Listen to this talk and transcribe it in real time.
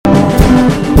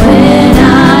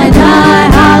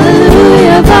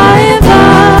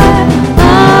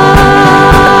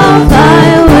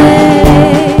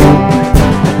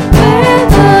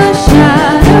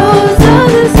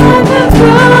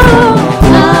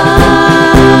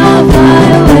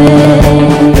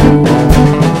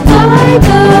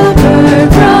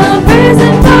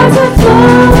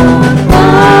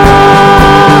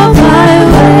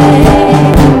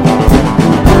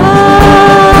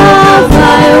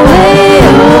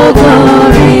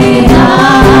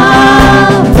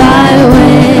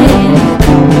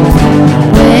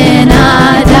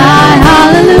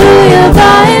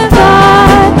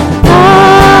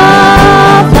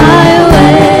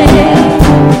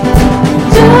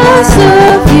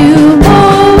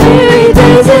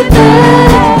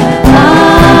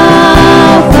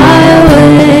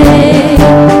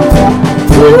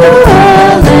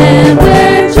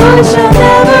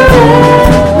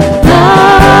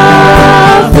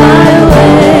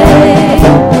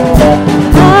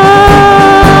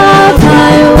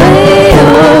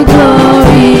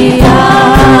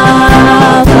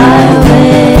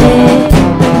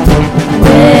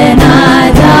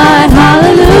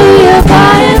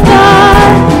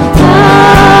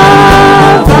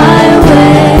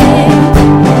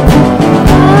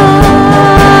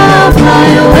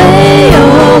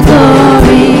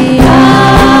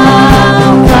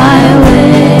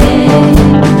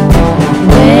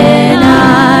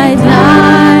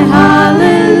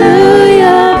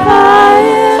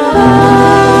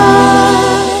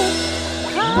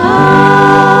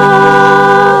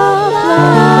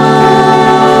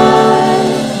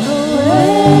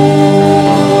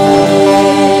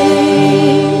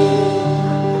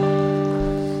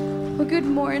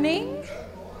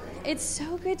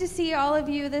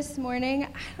this morning.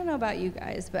 I don't know about you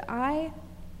guys, but I'm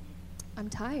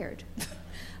tired.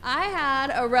 I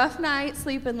had a rough night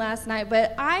sleeping last night,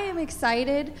 but I am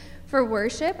excited for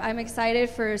worship. I'm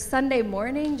excited for Sunday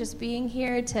morning, just being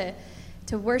here to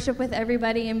worship with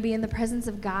everybody and be in the presence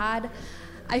of God.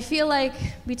 I feel like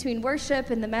between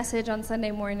worship and the message on Sunday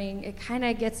morning, it kind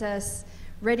of gets us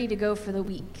ready to go for the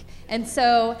week. And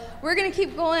so we're going to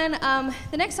keep going.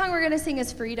 The next song we're going to sing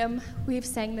is Freedom. We've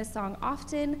sang this song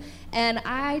often, and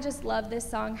I just love this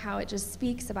song, how it just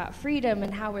speaks about freedom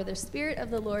and how where the Spirit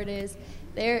of the Lord is,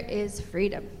 there is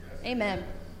freedom. Amen.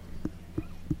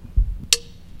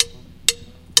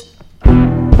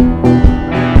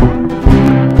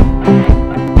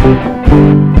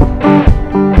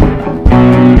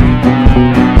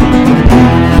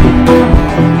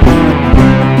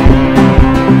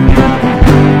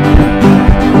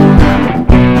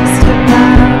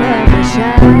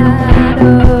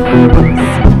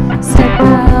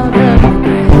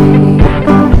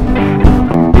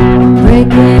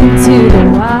 Into the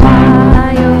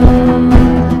wild,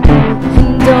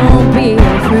 and don't be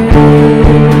afraid.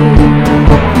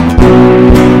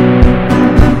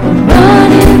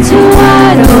 Run into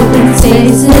wide open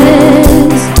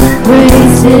spaces,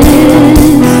 graces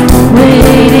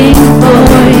waiting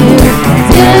for you.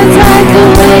 Dance like the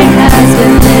weight has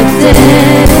been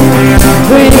lifted,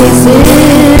 graces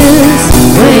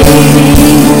waiting.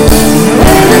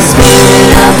 Where the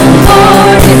Spirit of the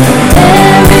Lord is,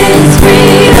 there is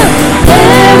freedom,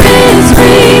 there is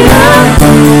freedom.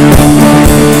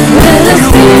 Where the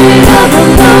Spirit of the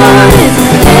Lord is,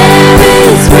 there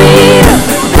is freedom,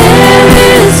 there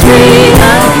is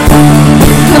freedom.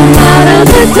 Come out of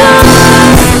the dark,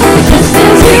 just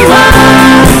as you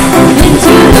are,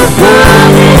 into the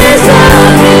promise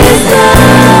of His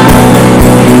love.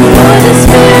 For the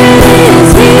Spirit is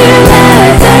here,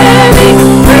 let there be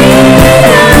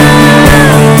freedom.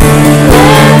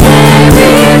 Let there be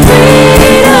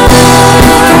freedom.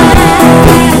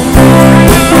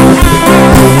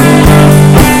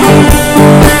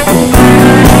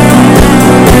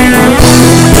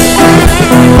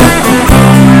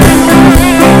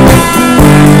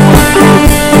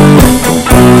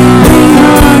 Bring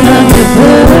all of your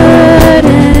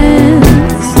burdens,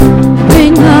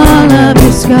 bring all of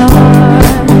your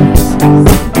scars.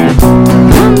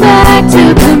 Come back to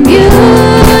communion,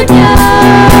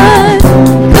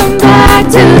 come back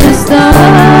to the start.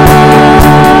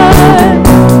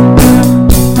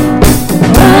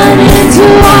 Run into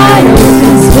wide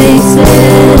open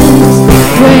spaces,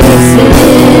 graces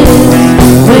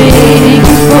waiting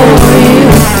for you.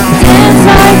 Dance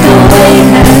like the weight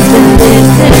has been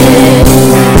lifted,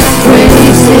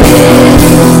 graces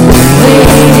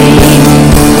waiting.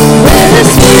 Where the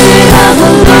Spirit of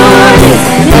the Lord is,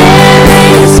 there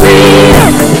is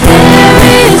freedom, there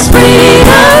is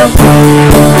freedom.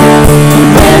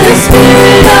 Where the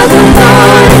Spirit of the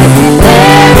Lord is,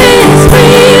 there is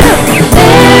freedom,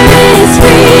 there is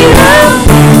freedom.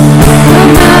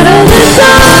 Come out of the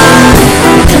dark,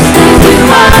 just as you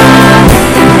are,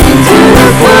 into the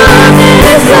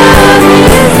promise of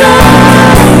His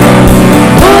love.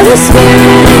 For the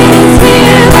Spirit is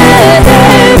here, let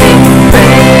there be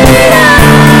freedom.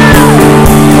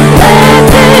 Let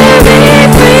there be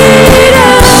freedom.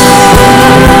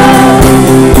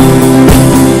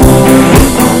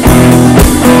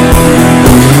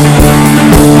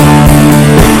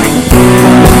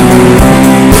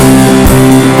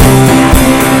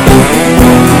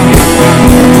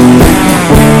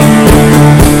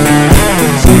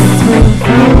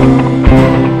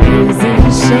 Prison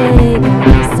shake at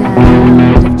the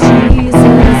sound of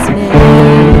Jesus'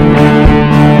 name.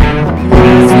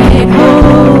 Lives made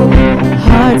whole,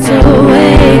 hearts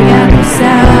awake at the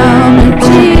sound of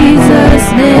Jesus'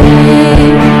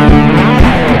 name.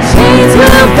 Chains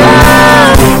will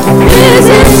fall,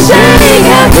 prison shake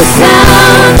at the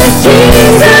sound of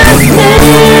Jesus'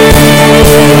 name.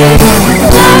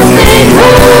 Lives made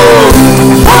whole,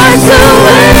 hearts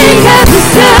awake at the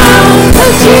sound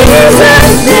of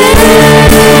Jesus' name.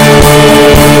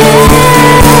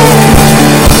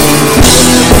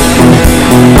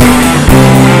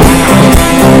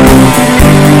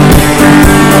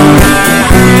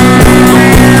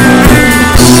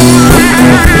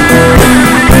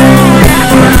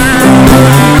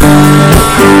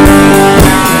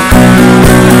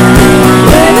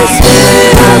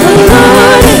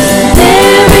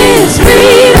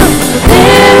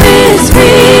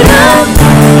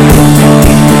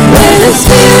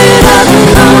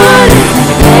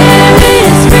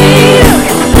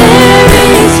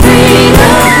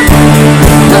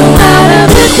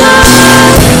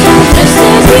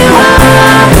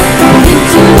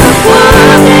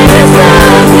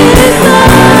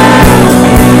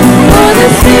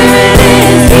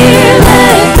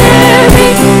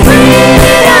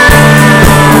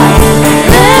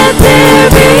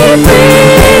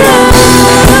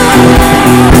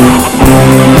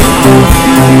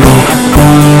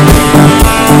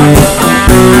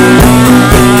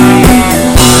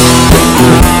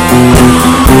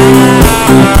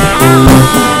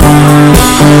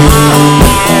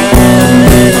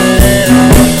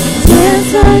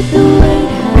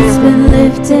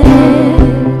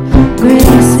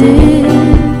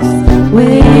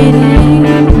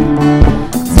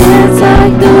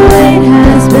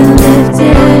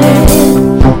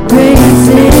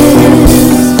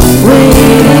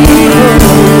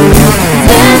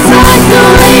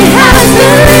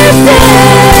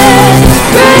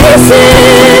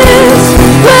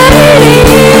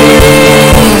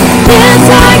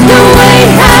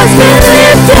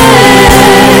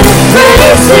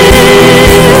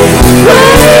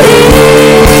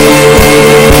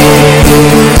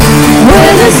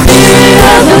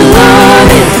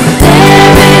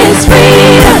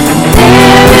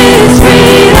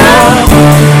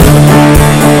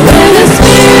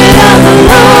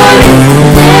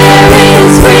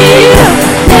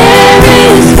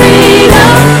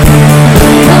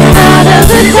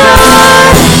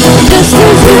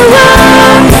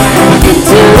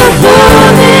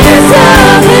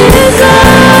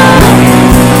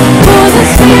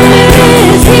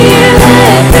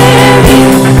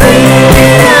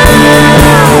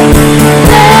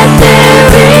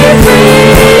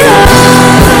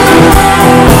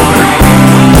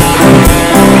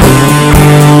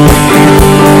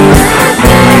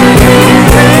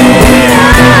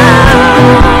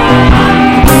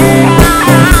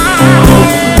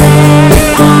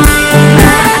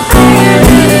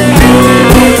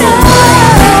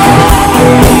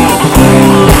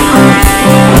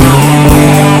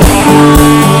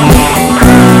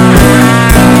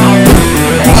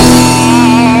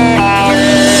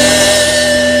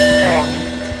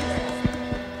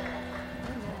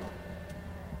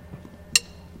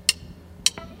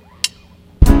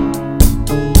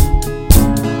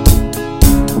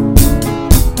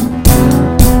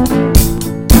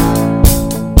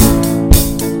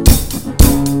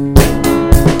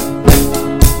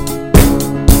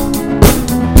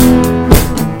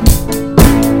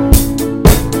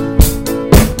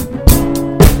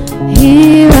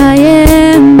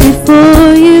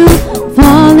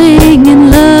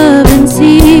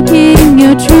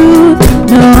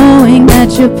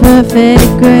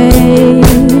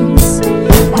 grace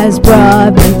has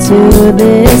brought me to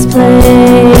this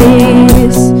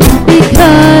place.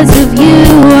 Because of you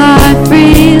I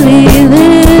freely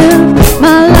live.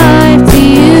 My life to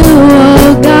you,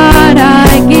 oh God,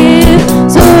 I give.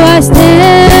 So I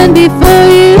stand before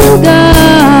you,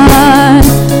 God.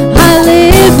 I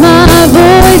lift my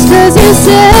voice 'cause you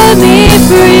set me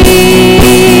free.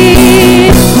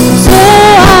 So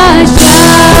I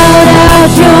shout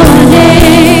out your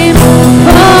name.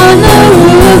 From the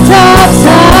rooftops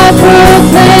I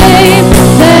proclaim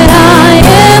that I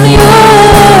am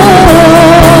yours.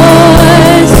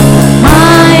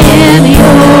 I am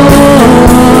yours.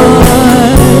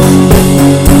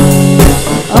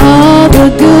 All the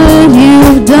good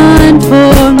you've done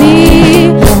for me,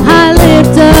 I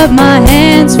lift up my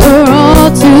hands for all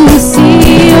to see.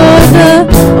 You're the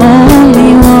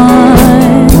only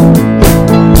one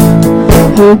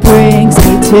who brings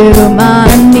me to my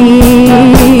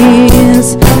knees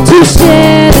to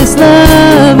share this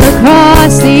love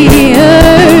across the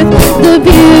earth, the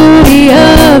beauty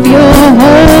of your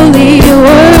holy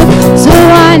word. So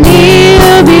I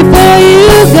kneel before you,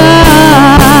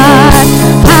 God.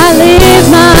 I lift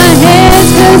my hands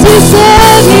 'cause you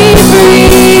set me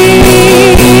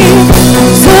free.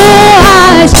 So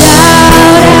I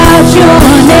shout out your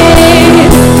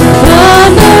name. From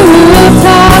the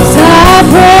rooftops I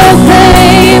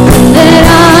proclaim that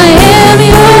I am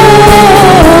yours.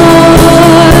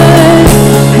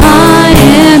 I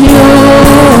am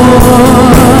yours.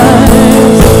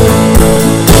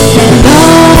 And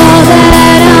all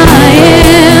that I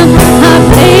am, I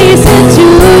place into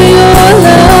your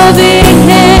loving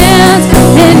hands.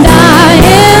 And I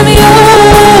am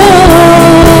yours.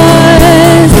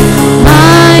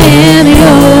 I am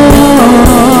yours.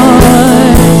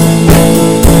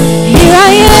 Here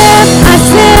I am, I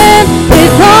stand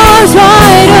with arms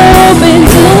wide open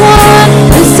to the one,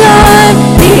 the Son,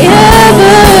 the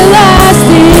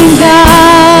everlasting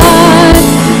God,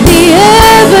 the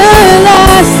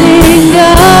everlasting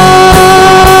God.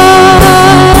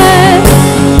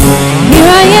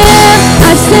 Here I am,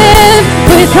 I stand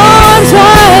with arms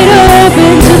wide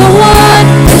open to the one,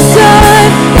 the Son,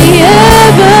 the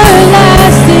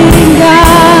everlasting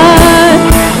God,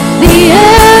 the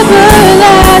everlasting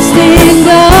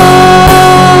God.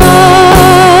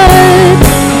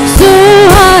 So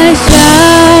I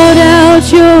shout out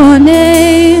your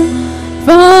name.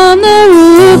 From the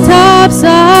rooftops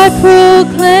I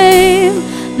proclaim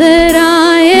that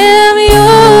I am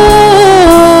yours.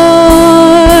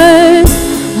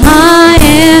 I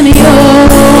am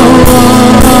yours.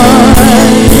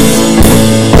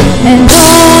 And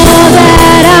all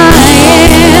that I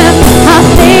am, I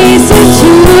place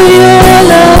into your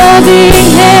loving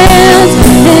hands.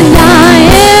 And I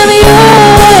am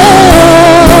yours.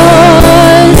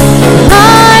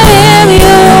 I am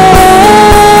yours.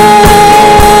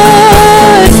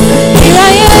 Here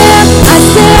I am, I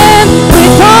stand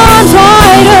with arms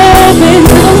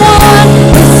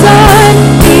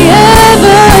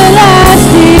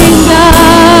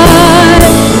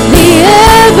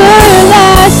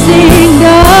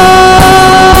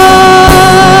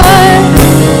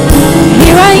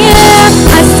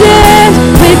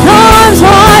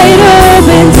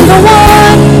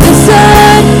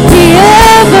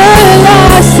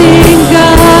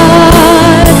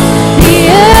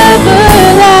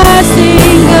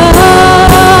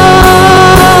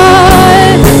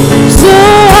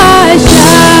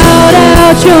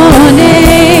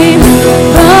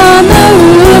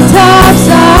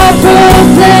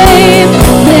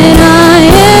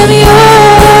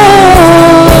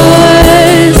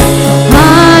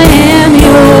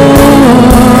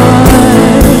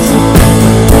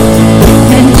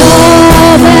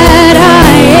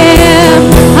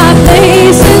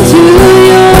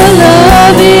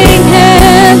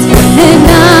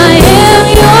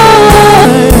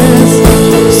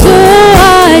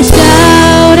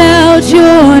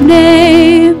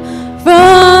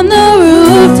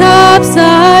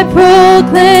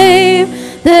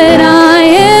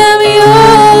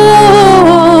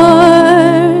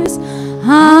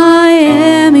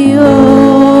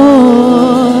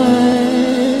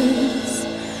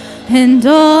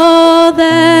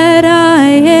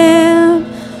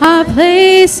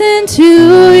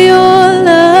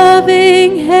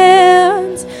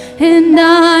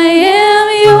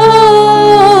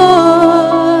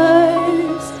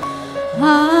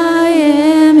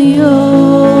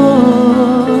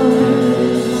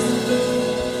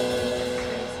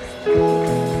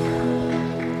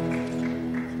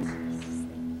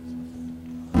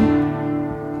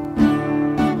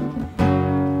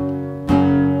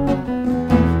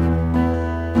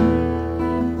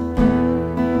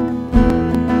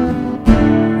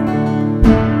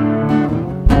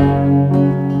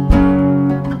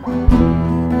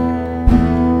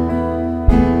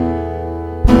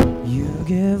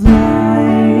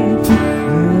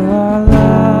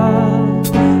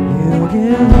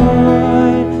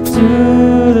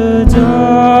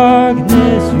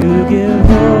give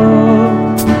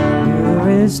hope, you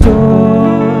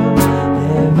restore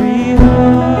every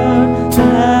heart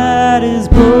that is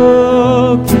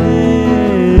broken.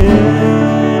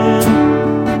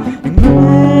 And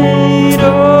great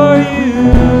are you,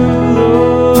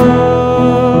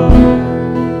 Lord.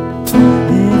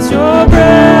 It's your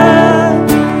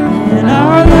breath in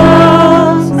our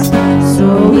lungs, so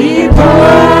we pour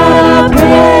out our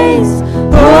praise.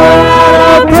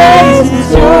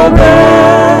 It's your breath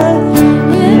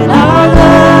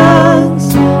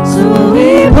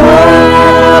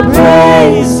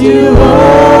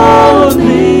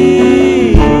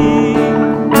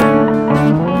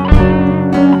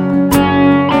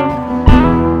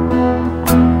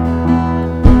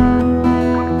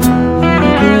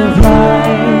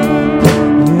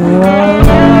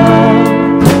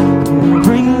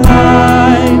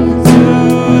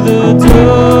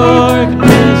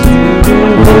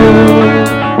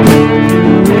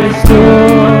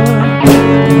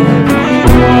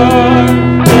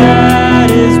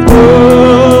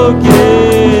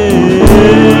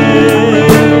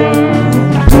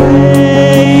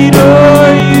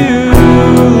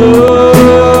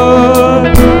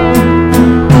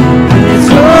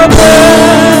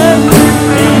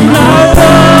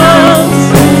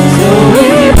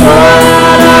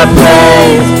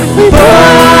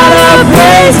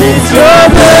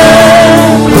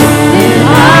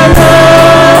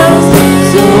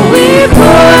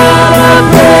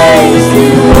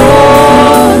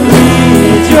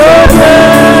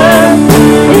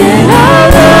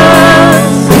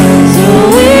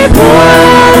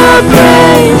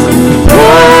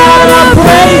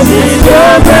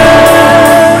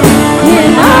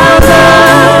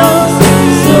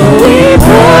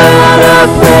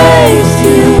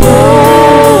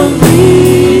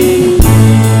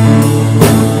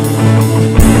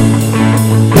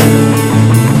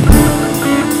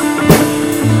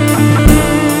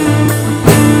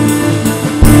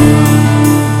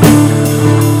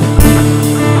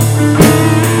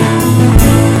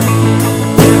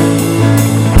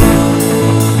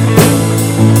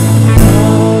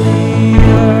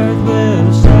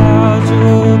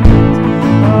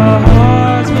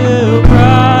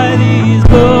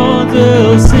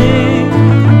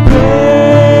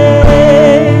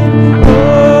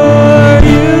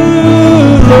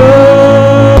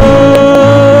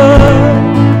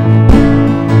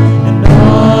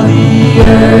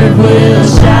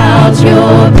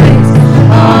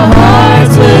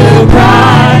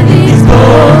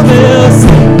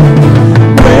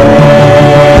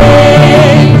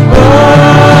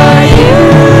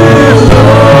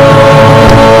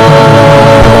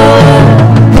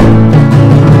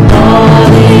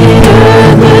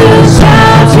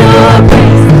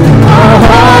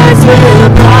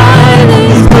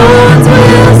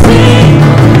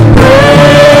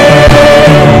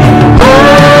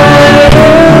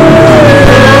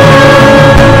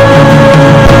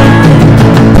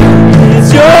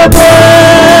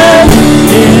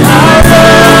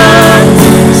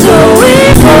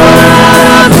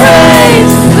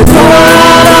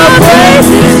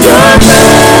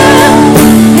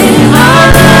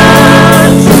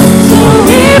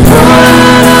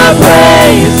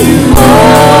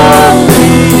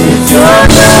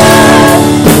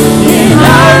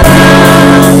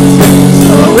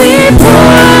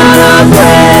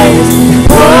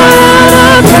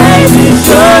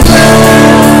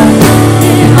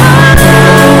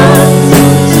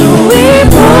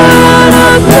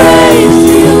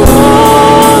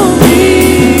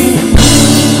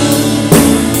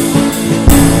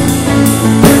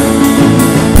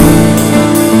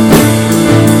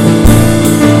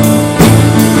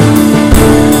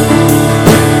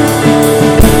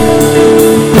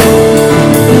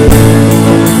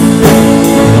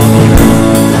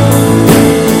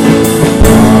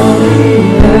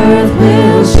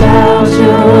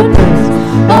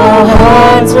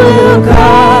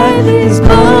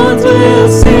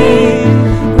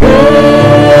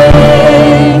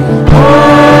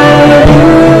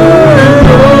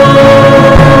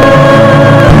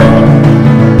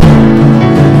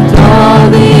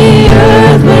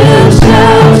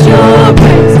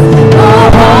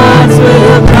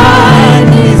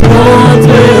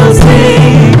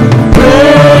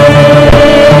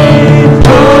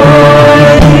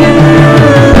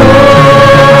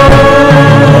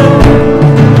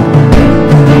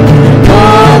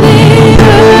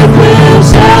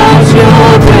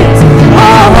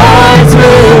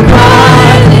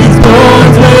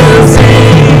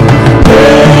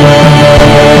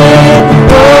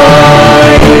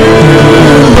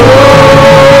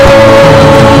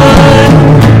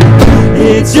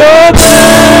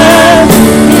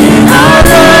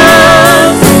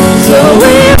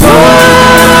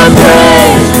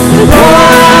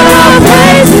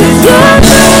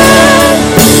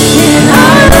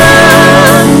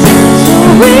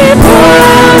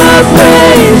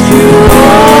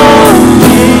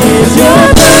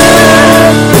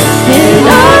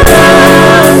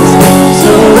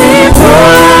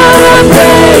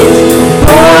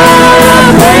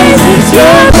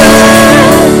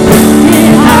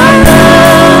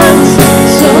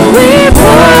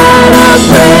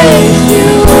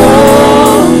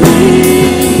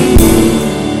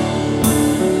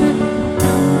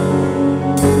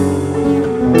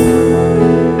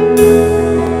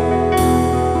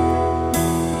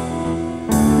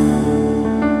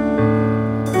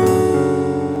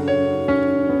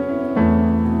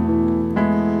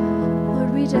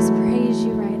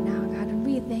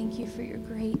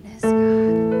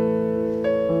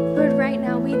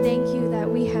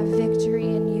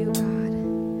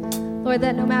Lord,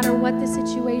 that no matter what the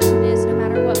situation is, no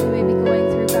matter what we may be going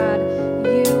through, God,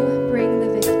 you bring the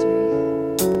victory.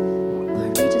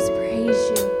 Lord, we just praise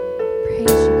you.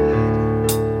 Praise you, God.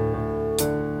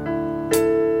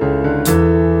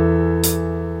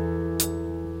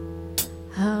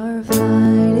 Our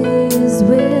fight is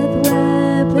with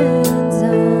weapons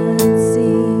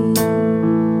unseen.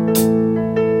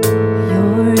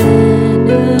 Your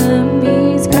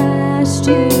enemies crash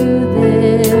to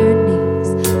their knees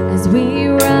as we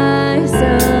rise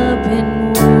up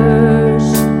in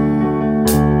worship.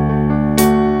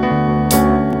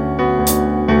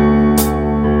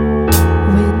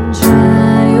 When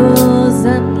trials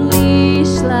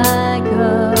unleash like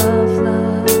a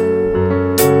flood,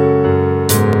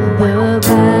 the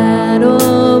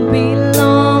battle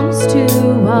belongs to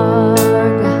our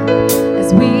God as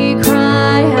we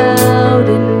cry out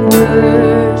in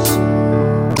worship.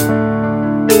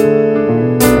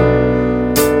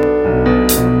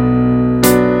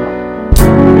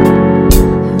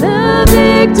 The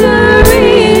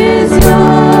victory is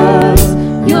yours.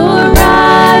 You're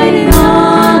riding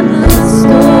on the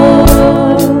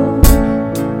storm.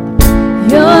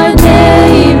 Your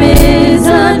name is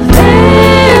unfailing.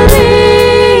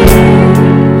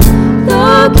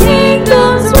 Though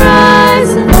kingdoms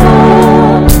rise and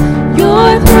fall, your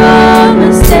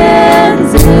throne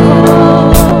stands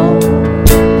alone.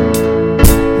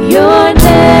 Your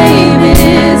name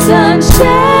is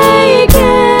unshaken.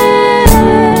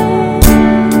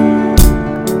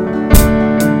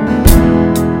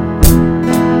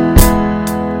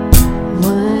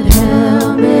 What hell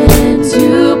meant to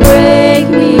break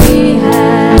me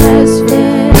has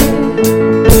failed.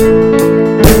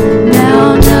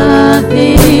 Now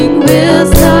nothing will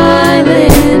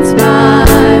silence my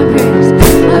praise.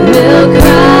 I will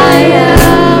cry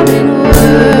out in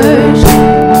worship.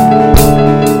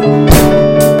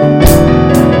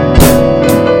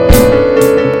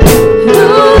 The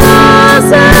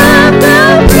walls of the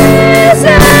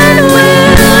prison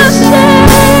will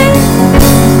shake.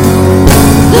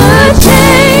 The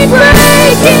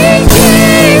chain-breaking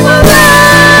King will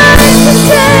rise to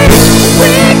save.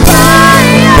 We cry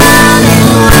out in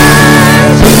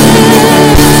worship.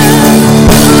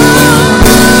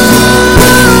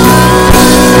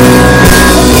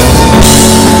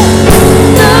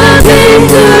 The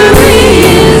victory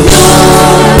is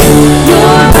yours.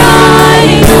 You're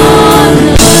riding on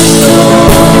the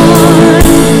storm.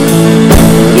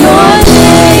 Your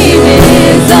name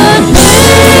is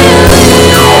unfailing.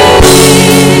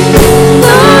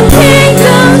 Though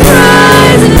kingdoms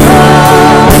rise and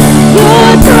fall, your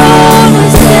throne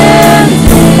will stand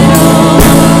alone.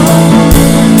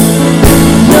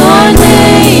 Your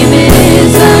name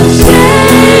is unshaken.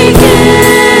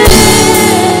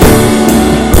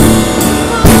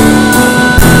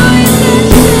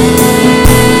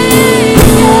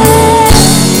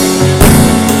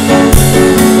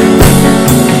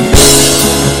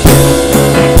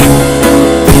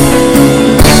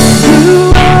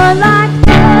 You are like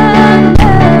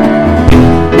thunder,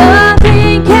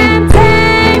 nothing can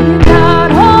tame you,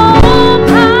 God. All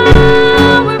powerful,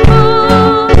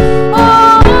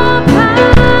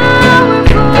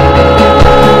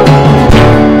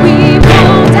 we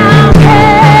pull down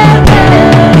heaven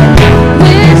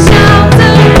with shouts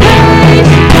of praise.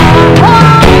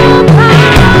 All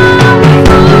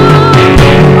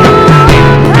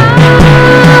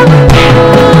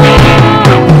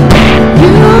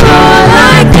you are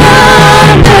like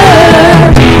thunder,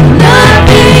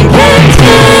 nothing can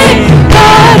tame.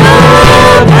 God,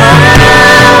 all powerful,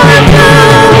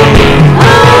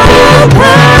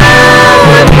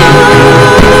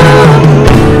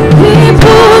 we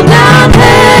pull down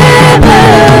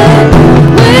heaven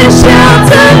with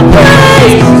shouts of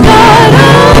praise. God,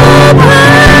 all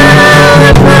powerful.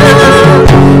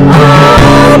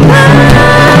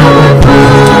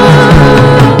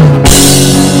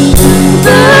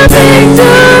 The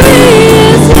victory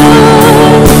is yours.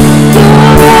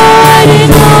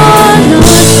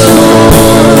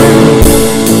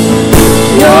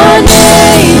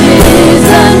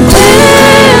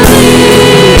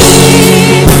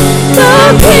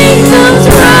 kingdoms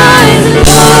rise and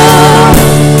fall.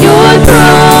 Your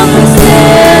throne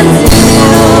stands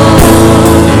in awe.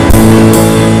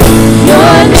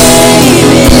 Your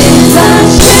name is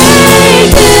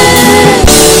unshaken.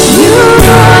 You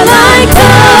roar like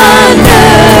thunder.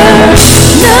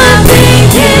 Nothing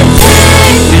can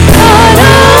take God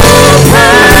all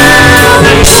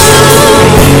powerful.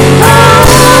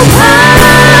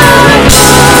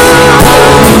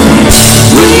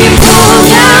 We pull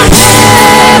down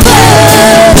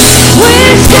heaven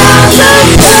with shouts of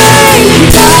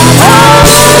praise. God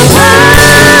all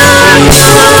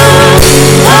powerful.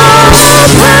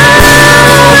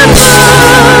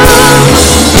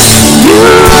 You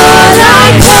roar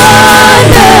like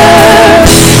thunder.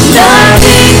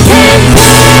 Nothing can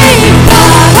tame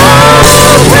God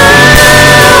all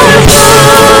powerful.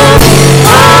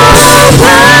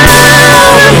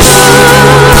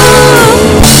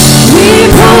 We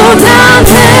pull down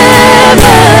heaven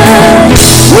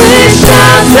with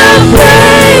shouts of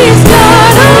praise.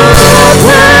 God all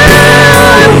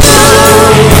powerful.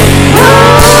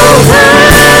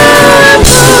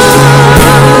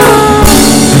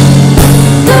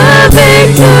 The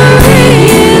victory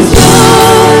is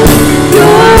yours.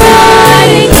 You're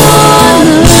riding on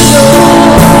the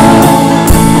throne.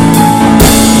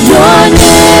 Your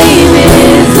name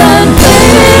is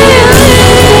unfailing.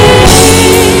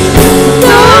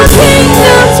 No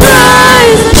kingdoms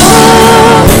rise and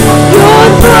fall. Your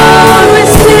throne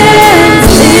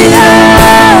stands in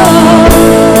awe.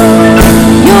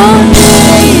 Your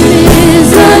name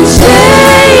is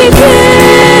unshaken.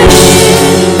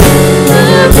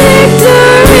 The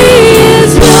victory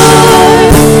is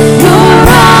yours. You're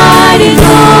riding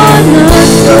on the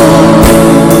throne.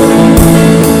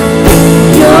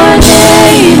 Your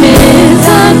name is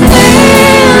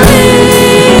unfailing.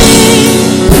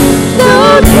 No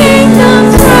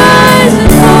kingdoms rise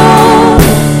and fall.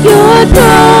 Your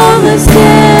throne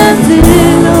stands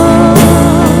in awe.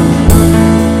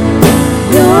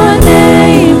 Your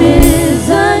name is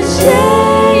unshaken.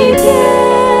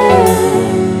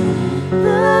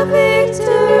 The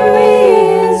victory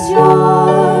is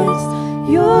yours.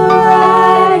 You're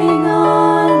riding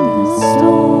on the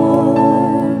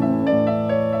storm.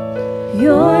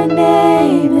 Your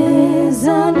name is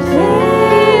unfailing.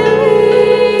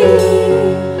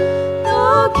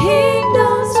 No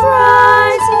kingdoms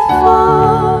rise and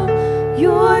fall.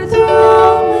 Your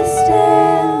throne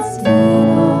stands in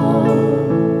awe.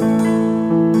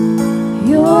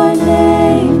 Your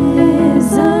name is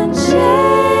unshaken.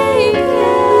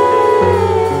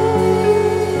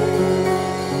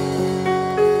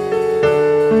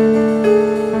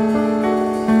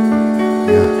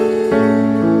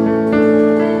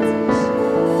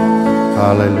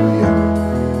 Hallelujah.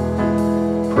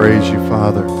 Praise you,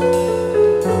 Father.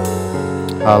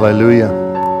 Hallelujah.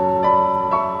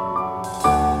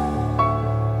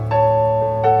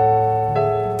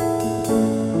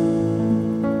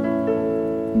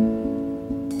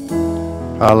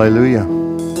 Hallelujah.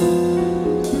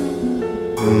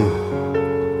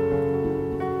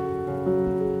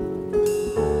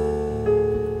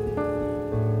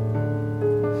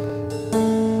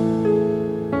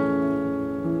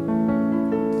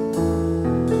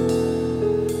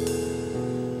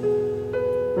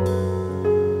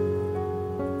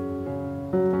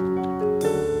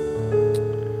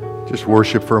 Just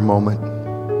worship for a moment.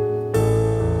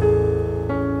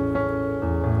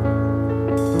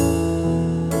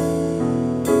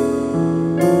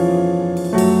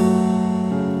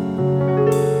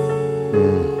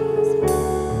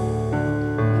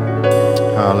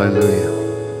 Hallelujah.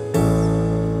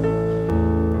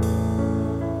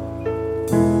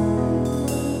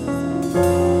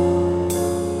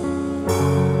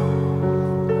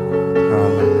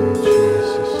 Hallelujah,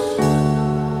 Jesus.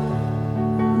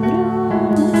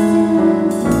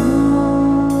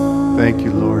 Thank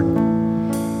you, Lord.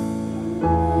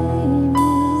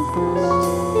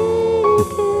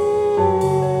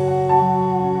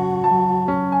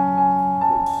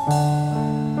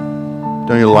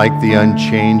 Don't you like the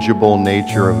unchangeable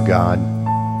nature of God?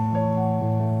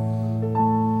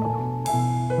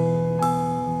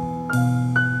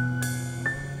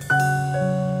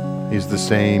 He's the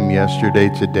same yesterday,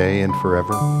 today, and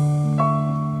forever.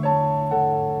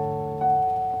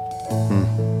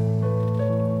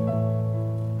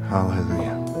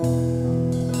 Hallelujah.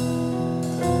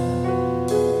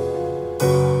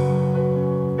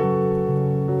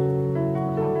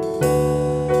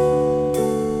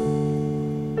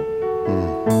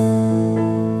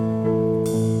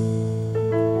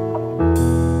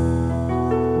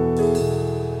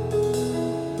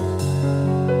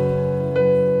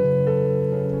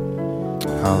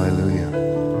 Hallelujah.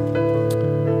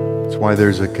 That's why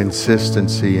there's a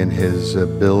consistency in his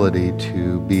ability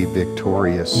to be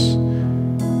victorious.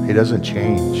 He doesn't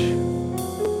change.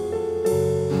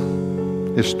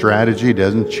 His strategy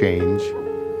doesn't change.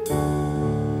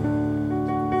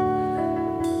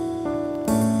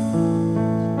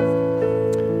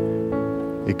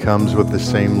 He comes with the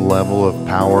same level of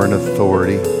power and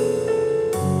authority.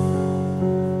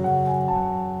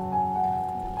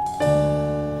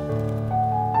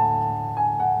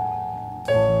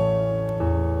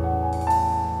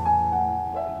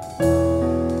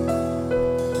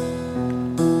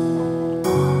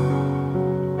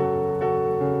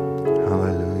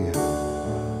 Hallelujah.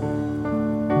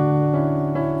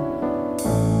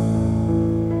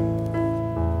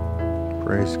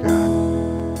 Praise God.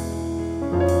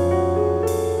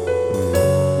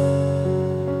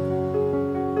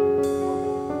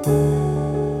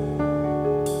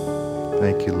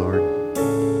 Thank you, Lord.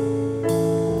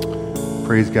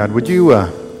 Praise God. Would you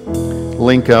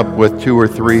link up with 2 or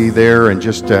 3 there and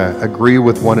just agree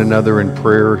with one another in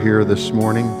prayer here this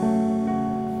morning?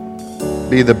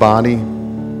 Be the body.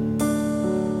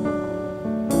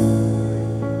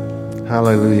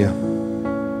 Hallelujah.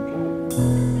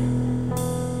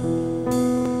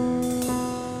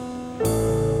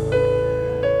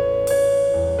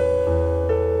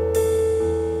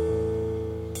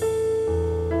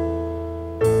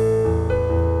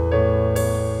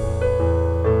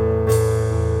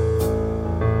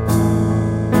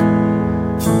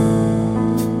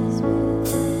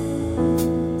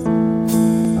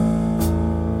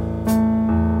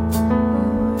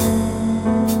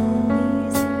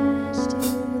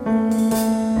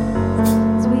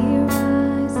 Sweet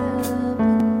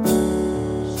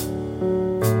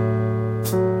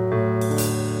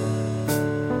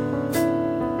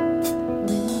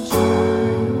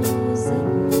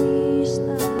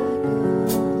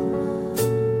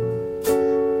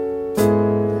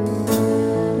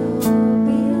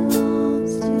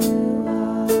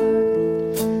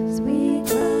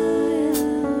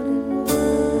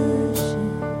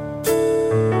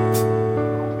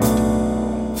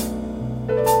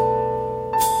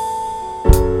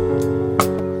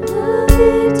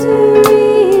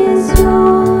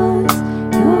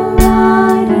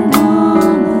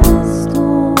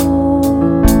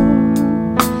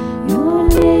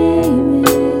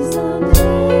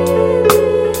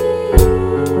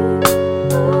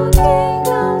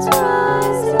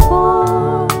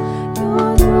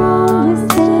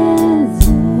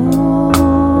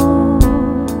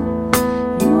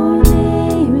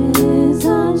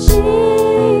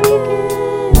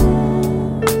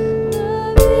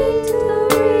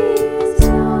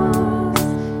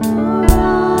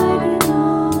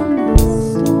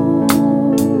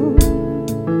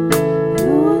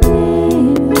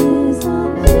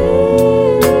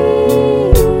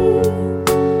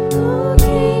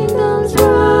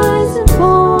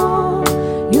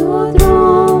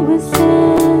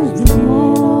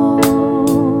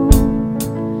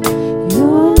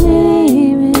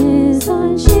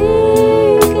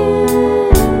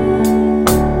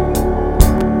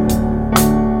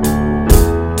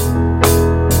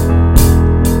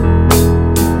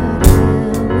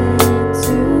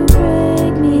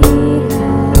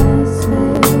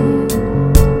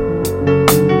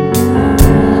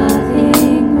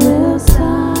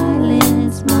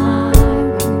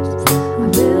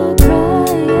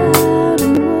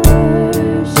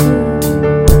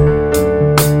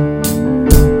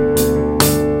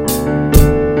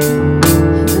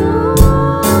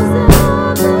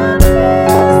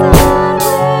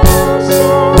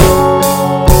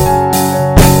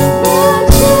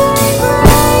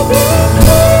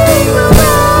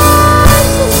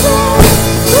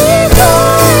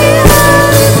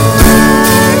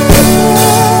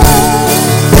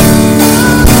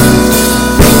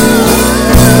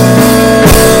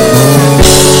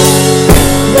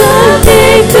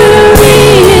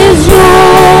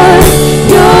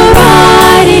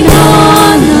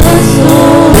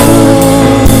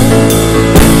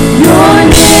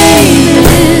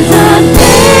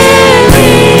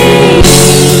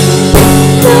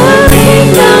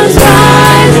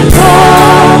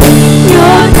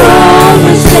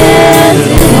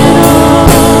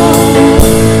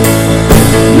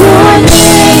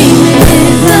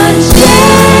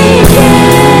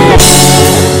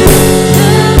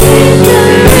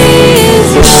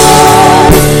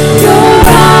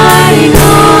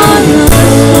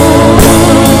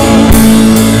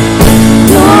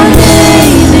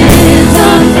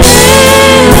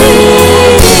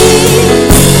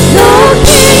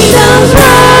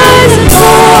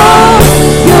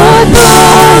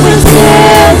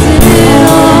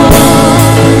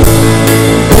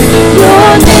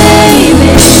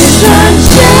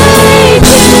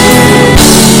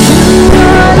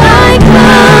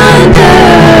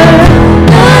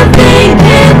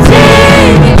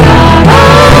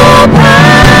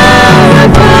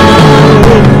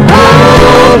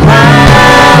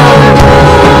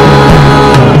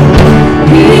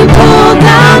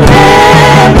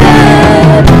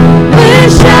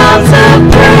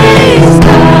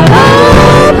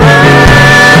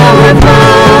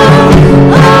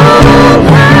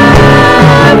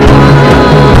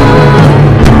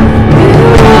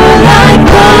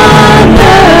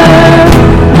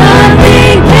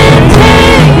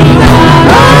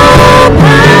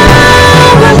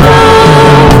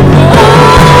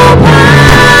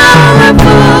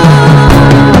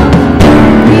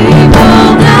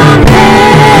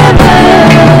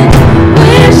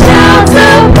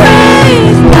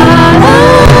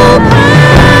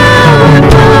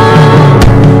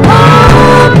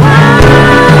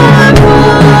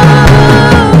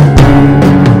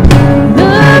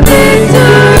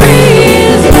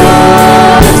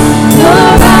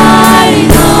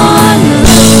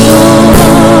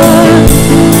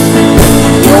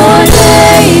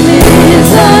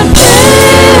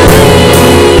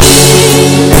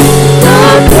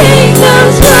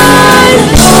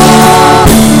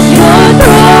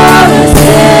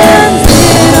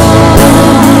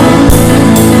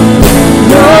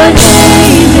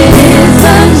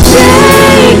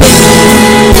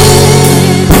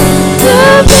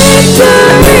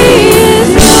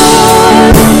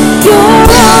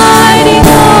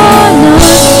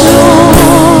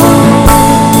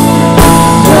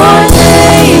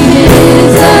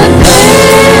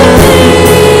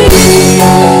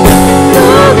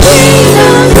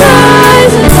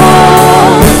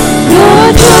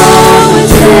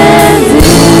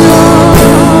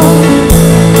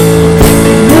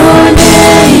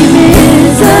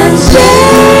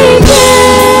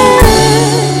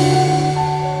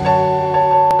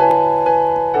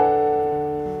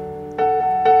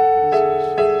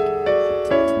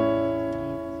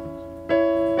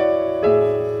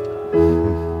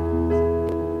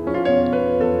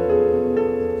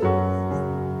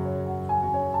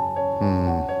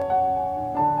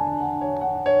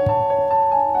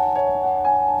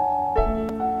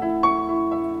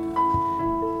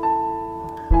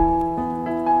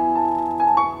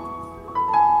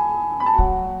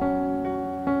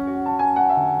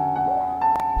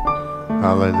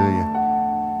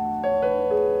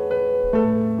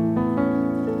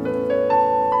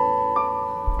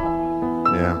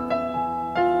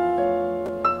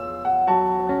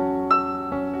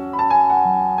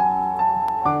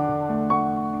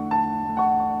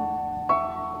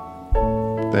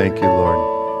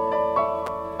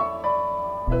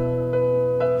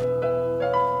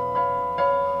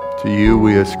To you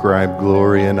we ascribe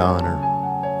glory and honor.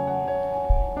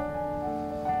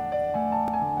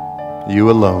 You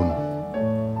alone.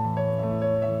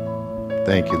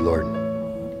 Thank you, Lord.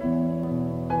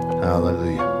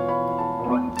 Hallelujah.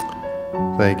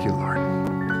 Thank you, Lord.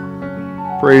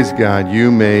 Praise God.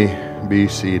 You may be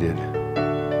seated.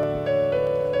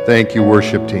 Thank you,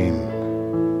 worship team.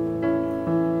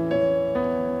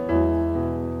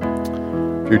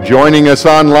 If you're joining us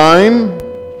online,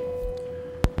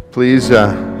 please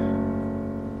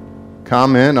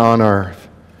comment on our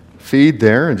feed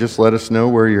there and just let us know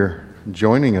where you're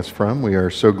joining us from. We are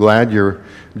so glad you're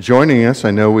joining us.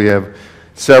 I know we have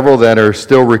several that are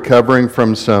still recovering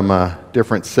from some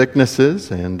different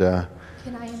sicknesses. And Can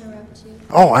I interrupt you?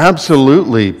 oh,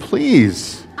 absolutely.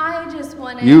 Please. I just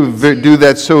wanted You to do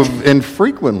that so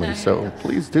infrequently, so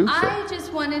please do so. I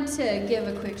just wanted to give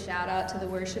a quick shout out to the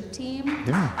worship team.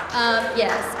 Yeah.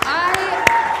 Yes,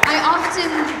 I often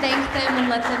thank them and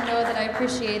let them know that I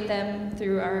appreciate them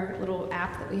through our little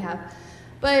app that we have.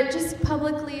 But just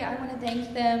publicly, I want to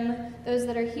thank them, those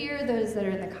that are here, those that are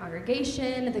in the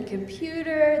congregation, the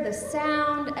computer, the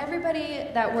sound, everybody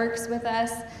that works with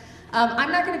us.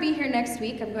 I'm not going to be here next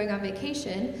week. I'm going on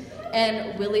vacation,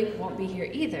 and Willie won't be here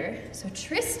either. So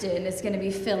Tristan is going to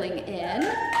be filling in.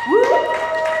 Woo!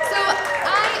 So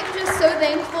I am just so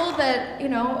thankful that,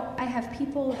 I have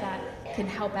people that can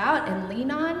help out and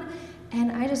lean on,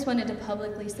 and I just wanted to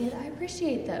publicly say that I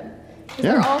appreciate them. Because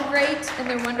they're all great, and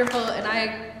they're wonderful, and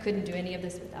I couldn't do any of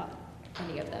this without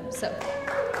any of them. So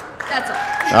that's all.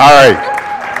 All right.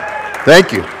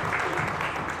 Thank you.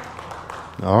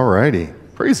 All righty.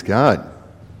 Praise God.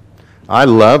 I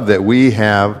love that we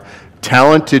have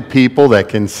talented people that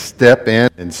can step in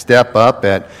and step up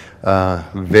at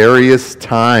various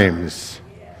times.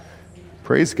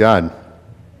 Praise God.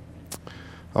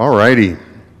 All righty.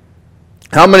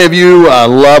 How many of you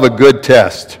love a good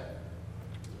test?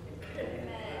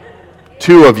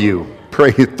 2 of you.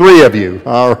 3 of you.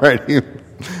 All righty.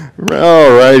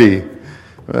 All righty.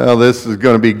 Well, this is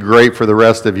going to be great for the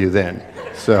rest of you then.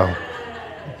 So,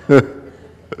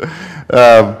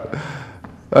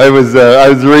 I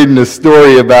was reading a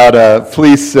story about a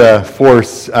police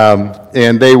force,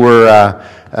 and they were,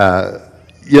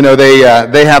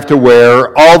 they have to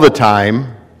wear all the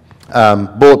time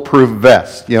bulletproof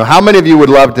vests. How many of you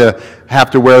would love to have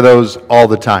to wear those all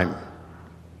the time?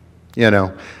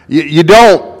 You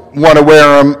don't want to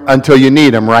wear them until you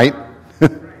need them, right?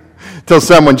 Until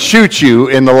someone shoots you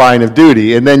in the line of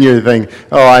duty, and then you think,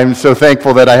 oh, I'm so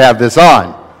thankful that I have this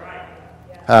on.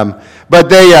 But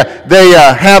they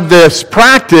have this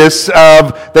practice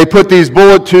of, they put these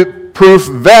bulletproof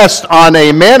vests on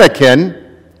a mannequin,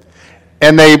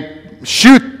 and they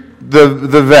shoot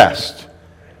the vest.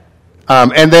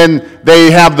 And then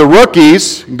they have the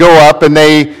rookies go up, and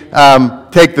they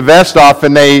take the vest off,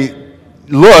 and they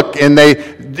look, and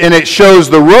it shows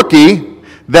the rookie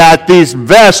that these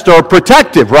vests are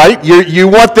protective, right? You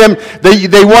want them,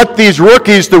 they want these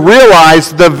rookies to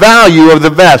realize the value of the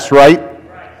vest, right?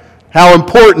 How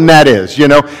important that is,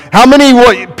 How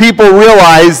many people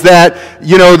realize that,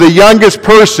 the youngest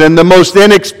person, the most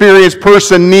inexperienced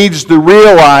person needs to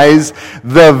realize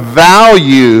the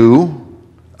value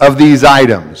of these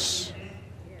items?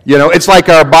 It's like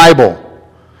our Bible.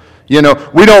 We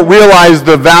don't realize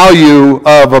the value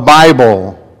of a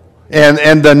Bible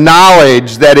and the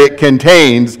knowledge that it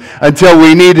contains until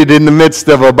we need it in the midst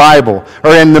of a Bible,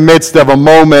 or in the midst of a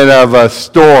moment of a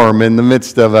storm, in the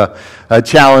midst of a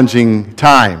challenging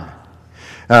time.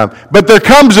 But there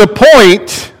comes a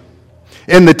point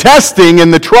in the testing, in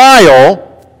the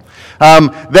trial,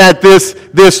 that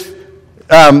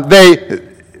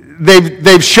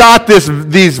they've shot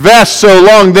these vests so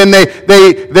long, then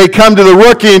they come to the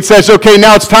rookie and says, okay,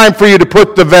 now it's time for you to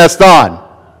put the vest on.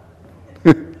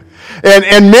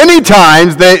 And many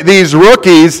times these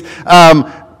rookies,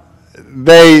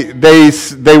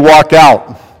 they walk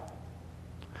out.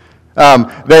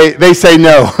 They say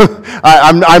no.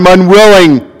 I'm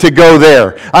unwilling to go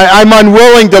there. I'm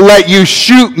unwilling to let you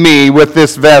shoot me with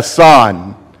this vest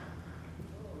on.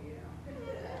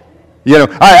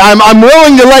 I'm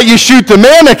willing to let you shoot the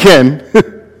mannequin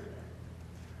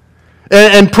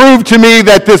and prove to me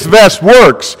that this vest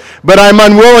works, but I'm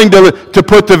unwilling to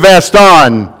put the vest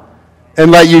on and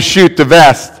let you shoot the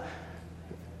vest.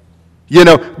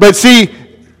 But see,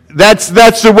 that's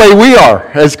the way we are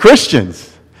as Christians.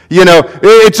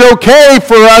 It's okay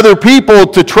for other people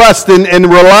to trust and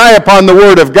rely upon the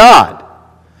Word of God.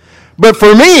 But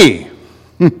for me,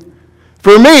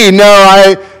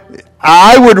 no,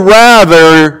 I would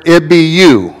rather it be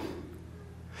you.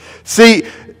 See,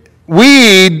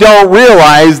 we don't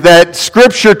realize that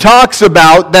Scripture talks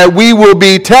about that we will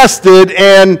be tested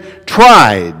and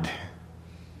tried.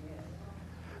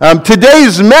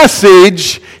 Today's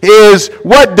message is,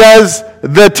 what does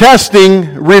the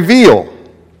testing reveal?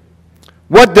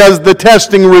 What does the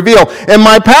testing reveal? And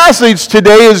my passage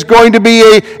today is going to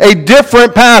be a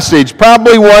different passage,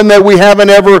 probably one that we haven't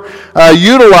ever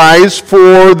utilized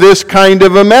for this kind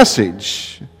of a message.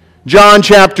 John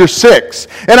chapter 6.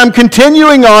 And I'm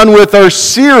continuing on with our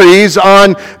series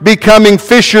on becoming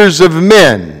fishers of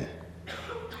men.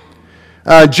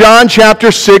 John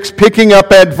chapter 6, picking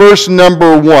up at verse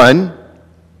number 1.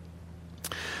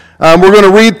 We're going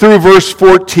to read through verse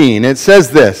 14. It says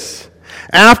this.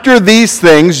 After these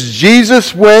things,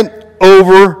 Jesus went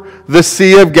over the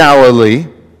Sea of Galilee,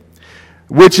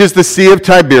 which is the Sea of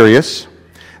Tiberias.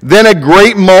 Then a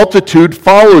great multitude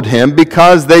followed him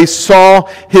because they saw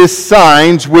his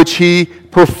signs which he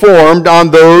performed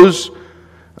on those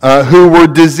who were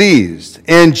diseased.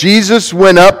 And Jesus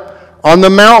went up on the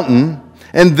mountain,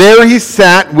 and there he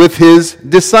sat with his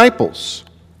disciples.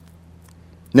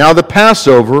 Now the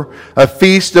Passover, a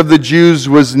feast of the Jews,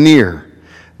 was near.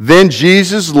 Then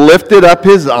Jesus lifted up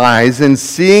his eyes, and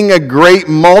seeing a great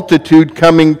multitude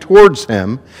coming towards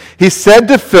him, he said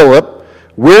to Philip,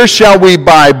 "Where shall we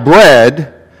buy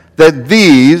bread that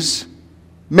these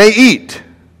may eat?"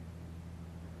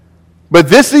 But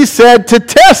this he said to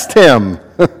test him.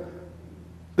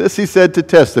 This he said to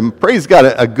test him. Praise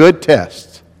God, a good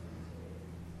test.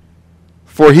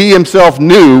 For he himself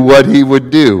knew what he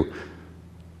would do.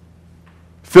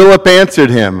 Philip answered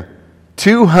him,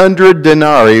 200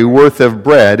 denarii worth of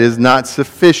bread is not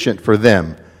sufficient for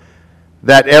them,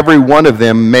 that every one of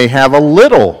them may have a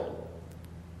little.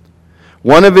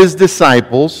 One of his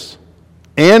disciples,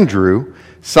 Andrew,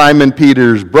 Simon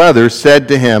Peter's brother, said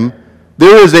to him,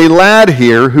 "There is a lad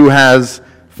here who has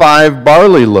 5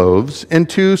 barley loaves and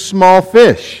 2 small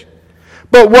fish.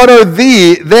 But what are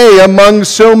they among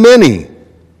so many?"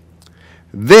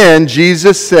 Then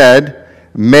Jesus said,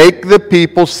 "Make the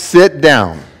people sit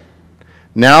down."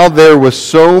 Now there was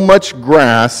so much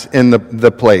grass in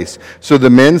the place. So the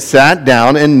men sat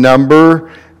down in number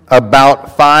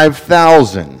about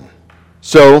 5,000.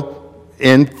 So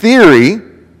in theory,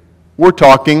 we're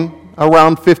talking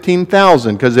around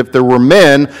 15,000. Because if there were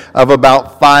men of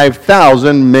about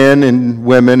 5,000, men and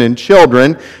women and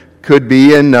children could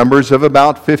be in numbers of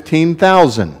about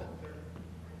 15,000.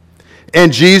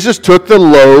 And Jesus took the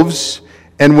loaves,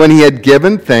 and when he had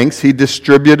given thanks, he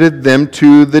distributed them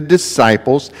to the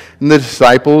disciples, and the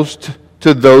disciples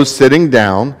to those sitting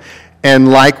down, and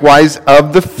likewise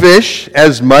of the fish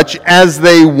as much as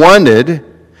they wanted.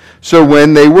 So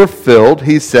when they were filled,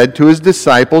 he said to his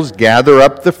disciples, "Gather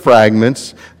up the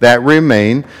fragments that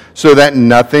remain, so that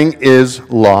nothing is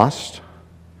lost."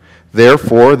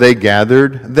 Therefore they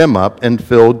gathered them up and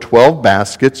filled 12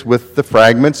 baskets with the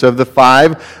fragments of the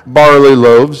 5 barley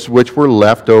loaves which were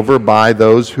left over by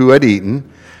those who had eaten.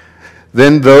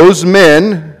 Then those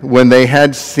men, when they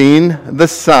had seen the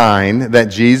sign that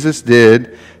Jesus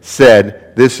did,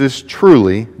 said, "This is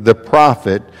truly the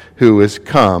prophet who is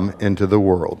come into the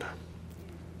world."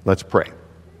 Let's pray.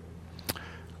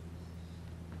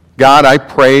 God, I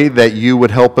pray that you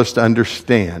would help us to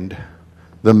understand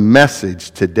the message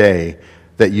today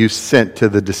that you sent to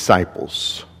the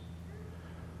disciples.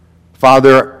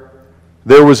 Father,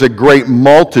 there was a great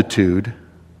multitude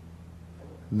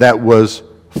that was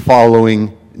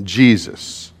following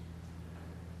Jesus.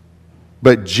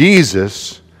 But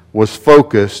Jesus was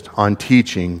focused on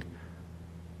teaching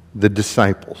the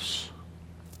disciples.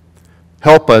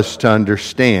 Help us to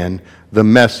understand the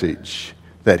message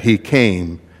that he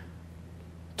came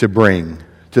to bring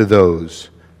to those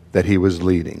that he was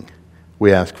leading.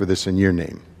 We ask for this in your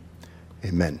name.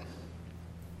 Amen.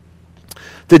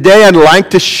 Today I'd like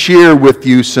to share with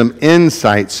you some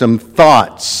insights, some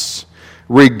thoughts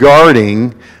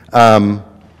regarding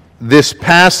this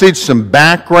passage, some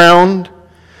background,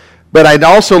 but I'd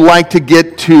also like to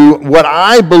get to what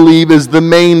I believe is the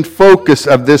main focus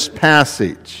of this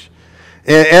passage.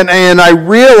 And I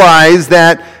realize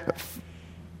that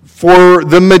for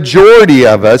the majority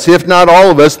of us, if not all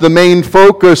of us, the main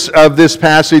focus of this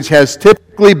passage has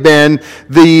typically been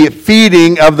the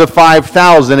feeding of the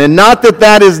 5,000. And not that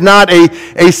that is not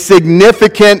a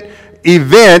significant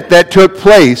event that took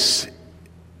place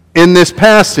in this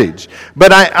passage.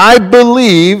 But I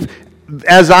believe,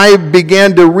 as I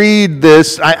began to read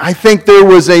this, I think there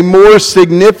was a more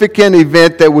significant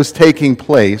event that was taking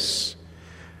place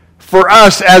for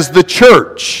us as the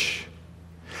church.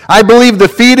 I believe the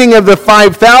feeding of the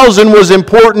 5,000 was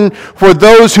important for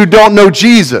those who don't know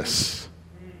Jesus.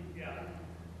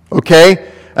 Okay?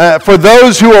 For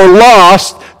those who are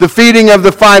lost, the feeding of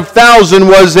the 5,000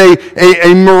 was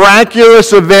a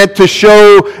miraculous event to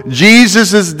show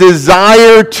Jesus'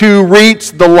 desire to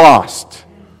reach the lost.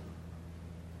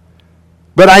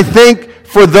 But I think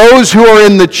for those who are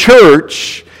in the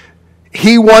church,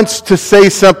 he wants to say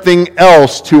something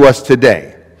else to us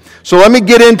today. So let me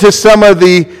get into some of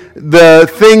the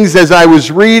things as I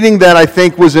was reading that I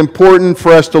think was important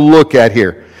for us to look at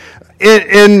here.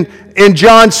 In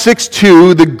John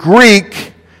 6:2, the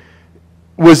Greek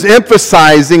was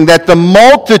emphasizing that the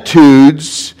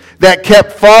multitudes that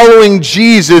kept following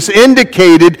Jesus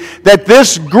indicated that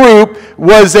this group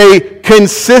was a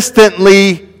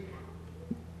consistently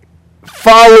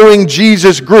following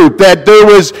Jesus group, that there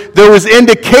was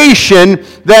indication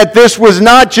that this was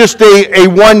not just a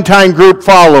one-time group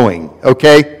following,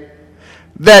 okay?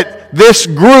 That this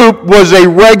group was a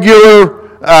regular.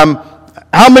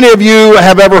 How many of you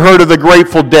have ever heard of the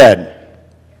Grateful Dead?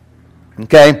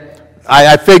 Okay,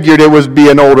 I figured it would be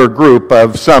an older group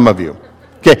of some of you.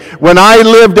 Okay, when I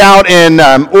lived out in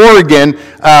Oregon,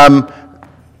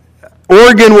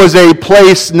 Oregon was a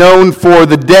place known for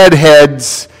the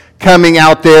Deadheads coming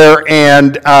out there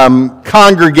and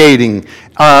congregating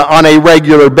on a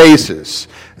regular basis.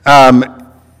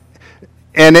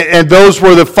 And those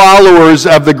were the followers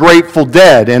of the Grateful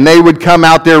Dead. And they would come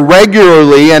out there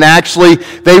regularly, and actually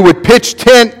they would pitch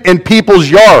tent in people's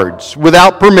yards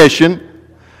without permission,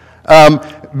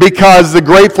 because the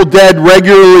Grateful Dead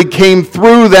regularly came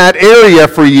through that area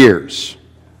for years.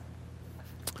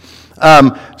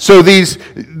 So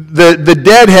the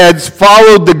Deadheads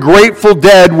followed the Grateful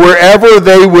Dead wherever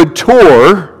they would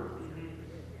tour.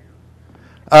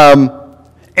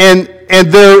 And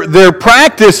their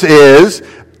practice is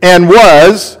and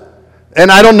was,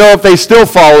 and I don't know if they still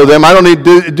follow them. I don't need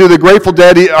do the Grateful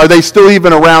Dead. Are they still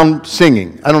even around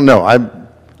singing? I don't know.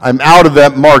 I'm out of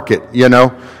that market, you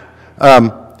know.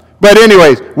 But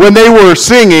anyways, when they were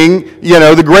singing, you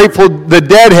know, the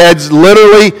Deadheads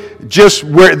literally just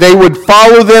they would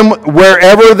follow them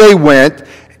wherever they went,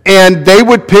 and they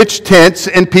would pitch tents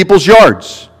in people's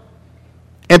yards,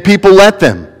 and people let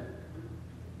them.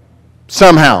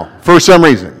 Somehow, for some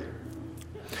reason.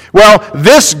 Well,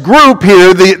 this group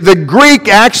here, the Greek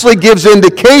actually gives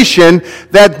indication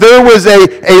that there was a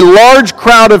large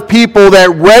crowd of people that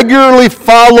regularly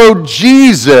followed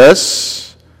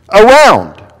Jesus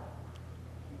around.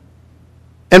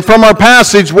 And from our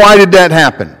passage, why did that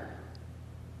happen?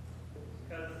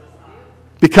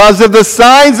 Because of the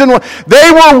signs and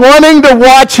they were wanting to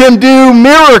watch him do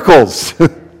miracles.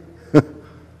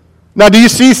 Now, do you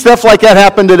see stuff like that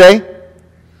happen today?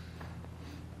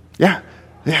 Yeah,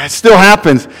 it still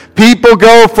happens. People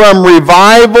go from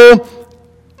revival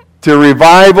to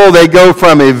revival. They go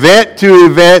from event to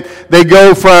event. They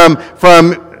go from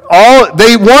all.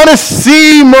 They want to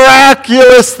see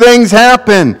miraculous things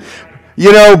happen.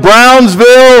 You know,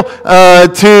 Brownsville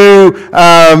to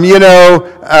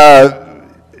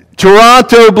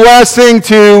Toronto Blessing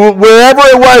to wherever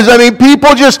it was. I mean,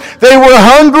 people they were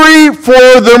hungry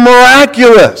for the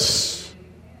miraculous.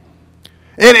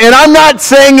 And I'm not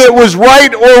saying it was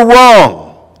right or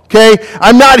wrong, okay?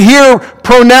 I'm not here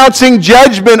pronouncing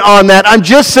judgment on that. I'm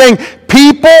just saying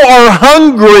people are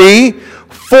hungry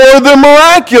for the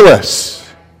miraculous.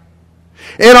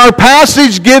 And our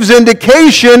passage gives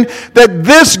indication that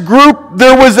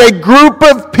there was a group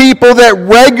of people that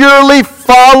regularly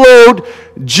followed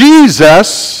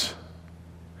Jesus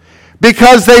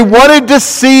because they wanted to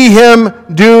see him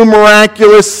do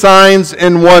miraculous signs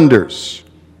and wonders.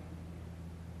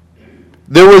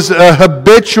 There was a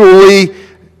habitually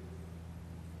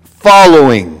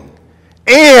following.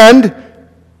 And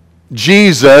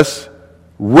Jesus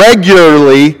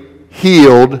regularly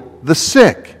healed the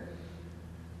sick.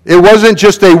 It wasn't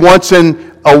just a once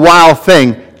in a while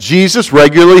thing. Jesus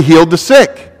regularly healed the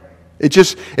sick.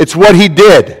 It's what he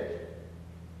did.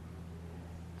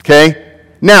 Okay?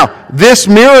 Now, this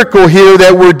miracle here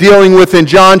that we're dealing with in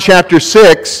John chapter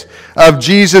 6 of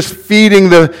Jesus feeding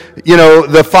the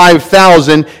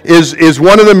 5,000 is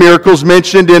one of the miracles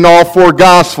mentioned in all four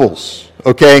Gospels.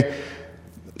 Okay?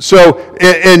 So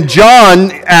in John,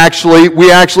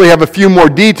 we actually have a few more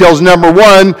details. Number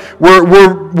one,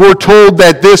 we're told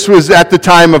that this was at the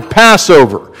time of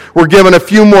Passover. We're given a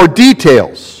few more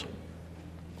details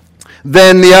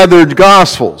than the other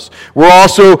Gospels. We're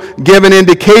also given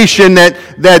indication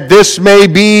that this may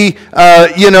be,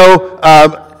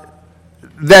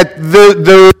 that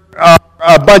there are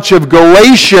a bunch of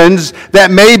Galatians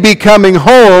that may be coming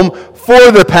home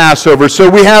for the Passover. So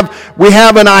we have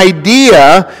an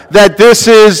idea that this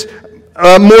is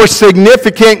a more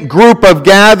significant group of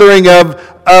gathering of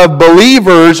of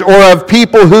believers or of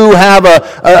people who have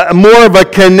a more of a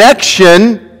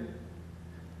connection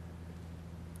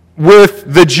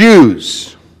with the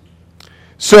Jews.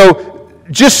 So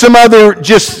just some other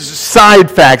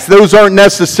side facts. Those aren't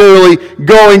necessarily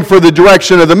going for the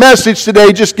direction of the message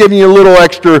today, just giving you a little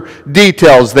extra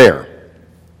details there.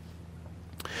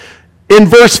 In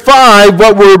verse 5,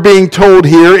 what we're being told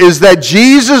here is that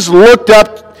Jesus looked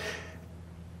up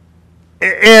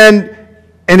and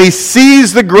he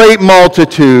sees the great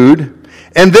multitude,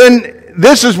 and then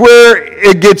this is where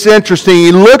it gets interesting.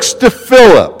 He looks to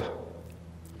Philip.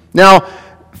 Now,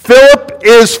 Philip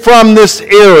is from this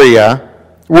area,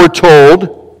 we're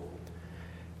told,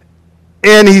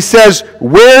 and he says,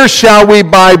 "Where shall we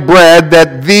buy bread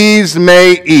that these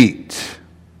may eat?"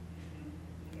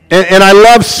 And I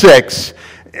love 6.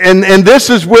 And this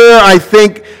is where I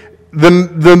think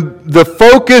the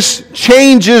focus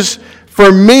changes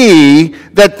for me,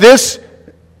 that this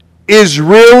is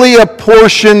really a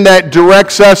portion that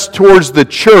directs us towards the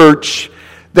church,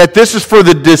 that this is for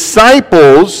the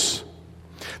disciples,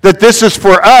 that this is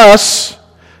for us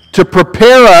to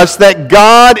prepare us, that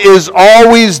God is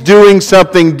always doing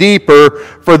something deeper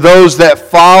for those that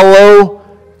follow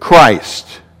Christ.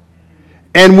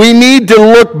 And we need to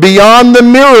look beyond the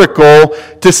miracle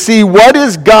to see what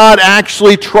is God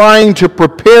actually trying to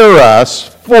prepare us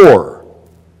for.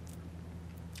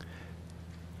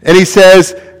 And he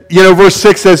says, verse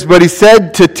 6 says, "But he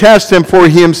said to test him, for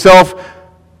he himself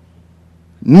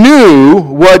knew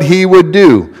what he would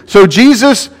do." So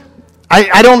Jesus,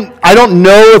 I don't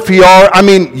know if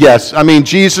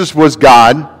Jesus was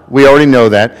God. We already know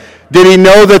that. Did he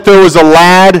know that there was a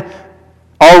lad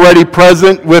already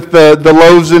present with the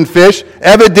loaves and fish?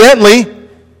 Evidently,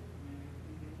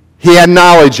 he had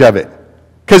knowledge of it,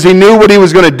 because he knew what he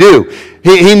was going to do.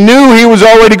 He knew he was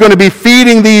already going to be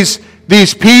feeding these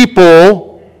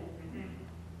people,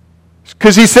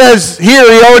 because he says here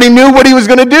he already knew what he was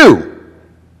going to do.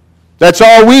 That's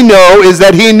all we know, is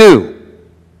that he knew.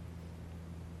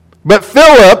 But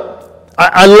Philip,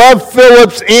 I love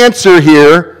Philip's answer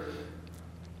here,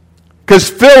 because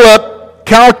Philip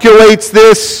calculates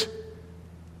this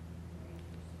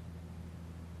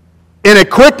in a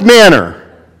quick manner.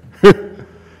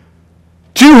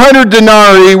 200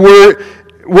 denarii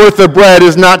worth of bread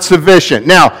is not sufficient.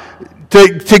 Now,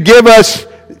 to give us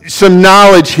some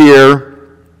knowledge here,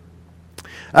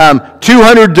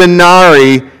 200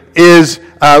 denarii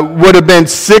would have been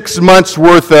 6 months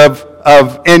worth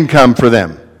of income for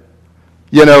them.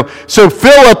 So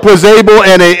Philip was able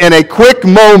in a quick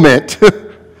moment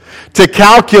to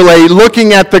calculate,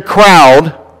 looking at the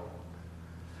crowd,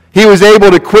 he was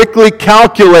able to quickly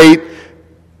calculate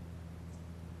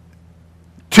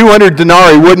 200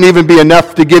 denarii wouldn't even be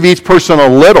enough to give each person a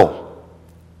little.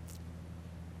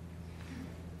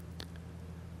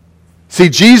 See,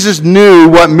 Jesus knew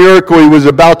what miracle he was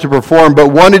about to perform, but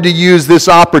wanted to use this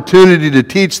opportunity to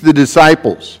teach the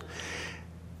disciples.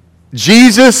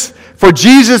 For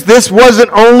Jesus, this wasn't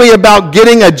only about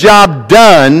getting a job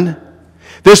done.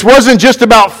 This wasn't just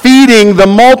about feeding the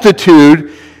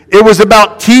multitude. It was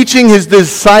about teaching his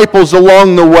disciples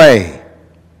along the way.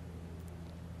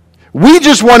 We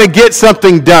just want to get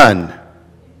something done.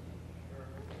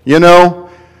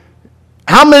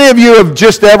 How many of you have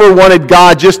just ever wanted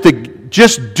God just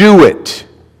do it?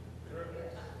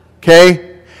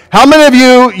 Okay? How many of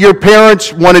you, your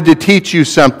parents wanted to teach you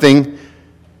something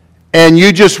and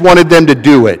you just wanted them to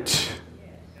do it?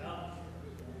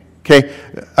 Okay?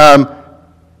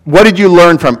 What did you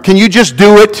learn from? Can you just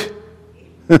do it?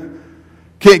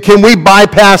 Can we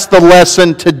bypass the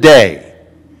lesson today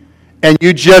and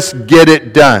you just get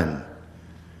it done?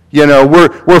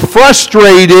 We're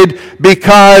frustrated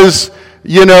because,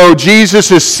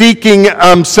 Jesus is seeking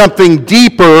something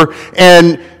deeper,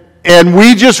 and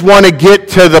we just want to get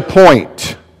to the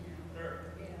point.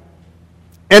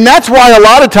 And that's why a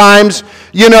lot of times,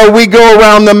 we go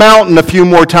around the mountain a few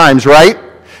more times, right?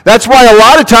 That's why a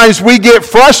lot of times we get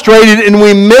frustrated and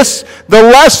we miss the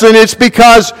lesson. It's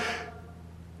because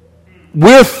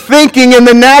we're thinking in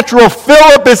the natural.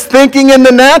 Philip is thinking in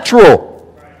the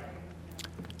natural.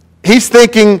 He's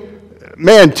thinking,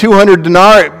 man, 200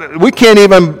 denarii, we can't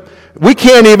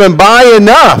even buy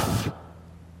enough.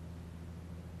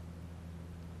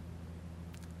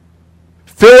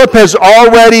 Philip has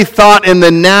already thought in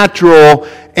the natural,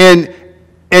 and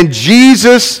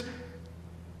Jesus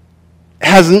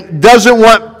doesn't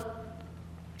want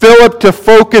Philip to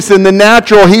focus in the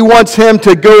natural. He wants him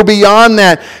to go beyond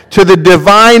that to the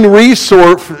divine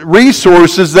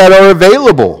resources that are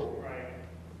available.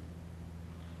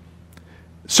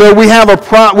 So we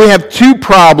have two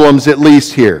problems at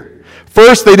least here.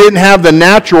 First, they didn't have the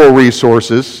natural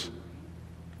resources.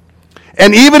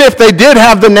 And even if they did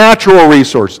have the natural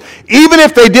resource, even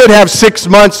if they did have 6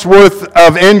 months' worth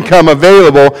of income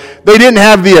available, they didn't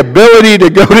have the ability to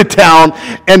go to town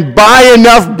and buy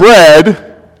enough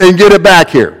bread and get it back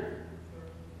here.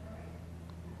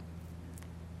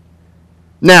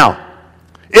 Now,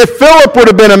 if Philip would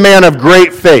have been a man of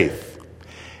great faith,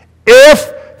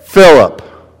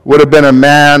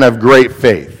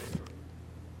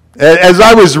 as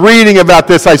I was reading about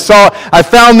this, I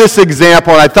found this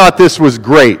example and I thought this was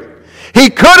great. He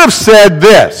could have said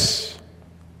this: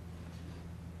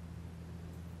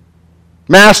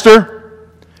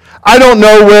 Master, I don't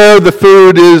know where the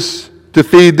food is to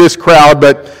feed this crowd,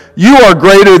 but you are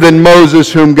greater than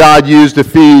Moses, whom God used to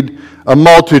feed a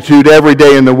multitude every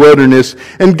day in the wilderness,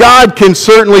 and God can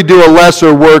certainly do a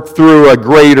lesser work through a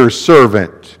greater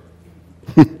servant.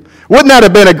 Wouldn't that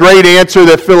have been a great answer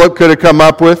that Philip could have come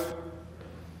up with?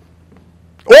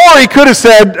 Or he could have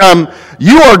said,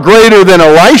 you are greater than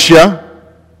Elisha,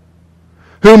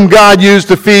 whom God used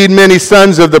to feed many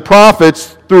sons of the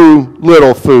prophets through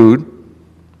little food.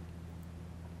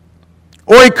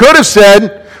 Or he could have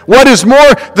said, what is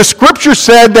more, the scripture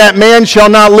said that man shall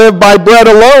not live by bread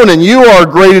alone, and you are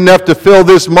great enough to fill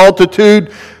this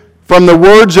multitude from the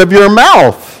words of your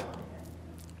mouth.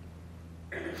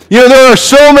 You know, there are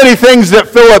so many things that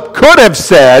Philip could have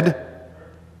said,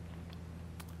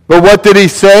 but what did he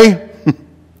say?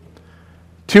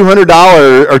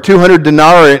 $200 or 200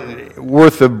 denarii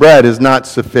worth of bread is not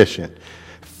sufficient.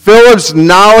 Philip's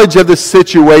knowledge of the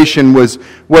situation was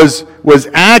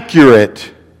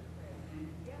accurate,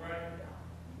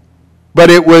 but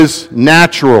it was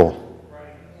natural.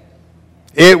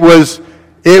 It was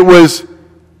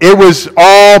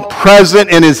all present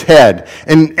in his head.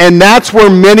 And that's where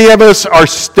many of us are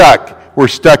stuck. We're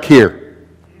stuck here.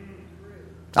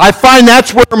 I find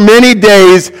that's where many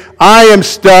days I am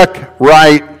stuck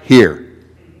right here.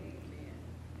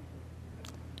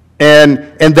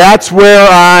 And that's where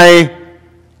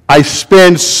I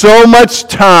spend so much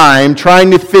time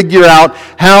trying to figure out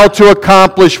how to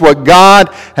accomplish what God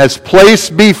has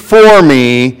placed before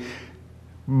me,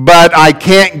 but I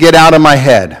can't get out of my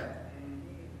head.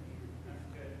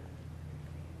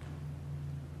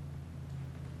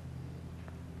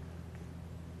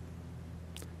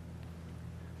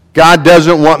 God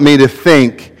doesn't want me to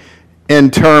think in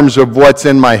terms of what's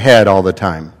in my head all the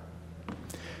time.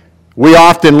 We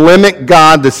often limit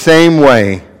God the same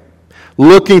way,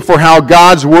 looking for how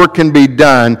God's work can be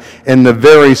done in the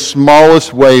very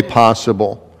smallest way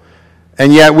possible.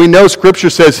 And yet we know Scripture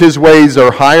says His ways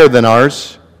are higher than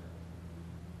ours.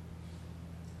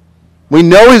 We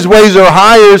know His ways are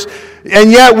higher,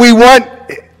 and yet we want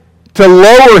to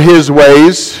lower His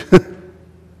ways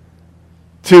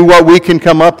to what we can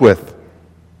come up with.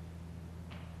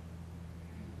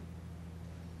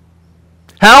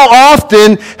 How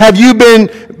often have you been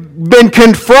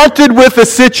confronted with a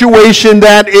situation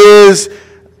that is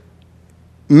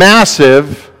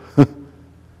massive,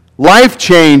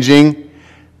 life-changing,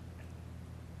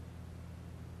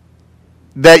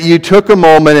 that you took a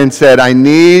moment and said, I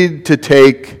need to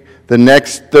take the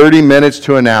next 30 minutes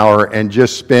to an hour and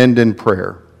just spend in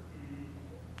prayer?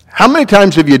 How many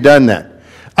times have you done that?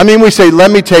 I mean, we say,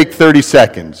 let me take 30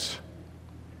 seconds.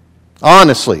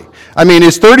 Honestly. I mean,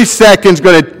 is 30 seconds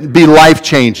going to be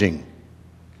life-changing?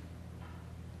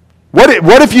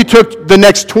 What if you took the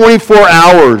next 24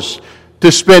 hours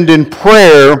to spend in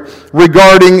prayer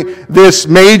regarding this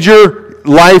major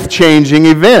life-changing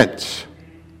event?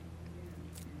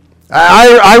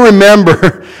 I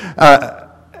remember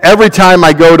every time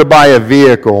I go to buy a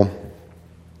vehicle,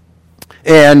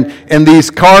 and these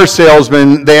car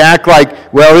salesmen, they act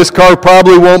like, well, this car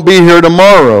probably won't be here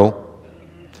tomorrow.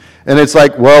 And it's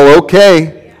like, well,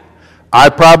 okay, I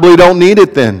probably don't need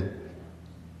it then.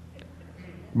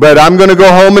 But I'm going to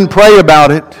go home and pray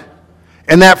about it.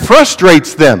 And that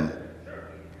frustrates them.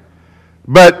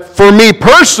 But for me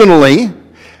personally,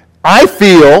 I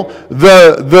feel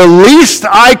the least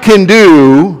I can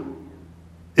do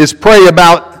is pray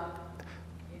about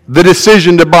the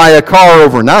decision to buy a car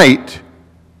overnight.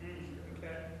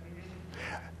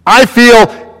 I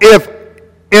feel if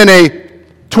in a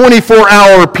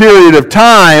 24-hour period of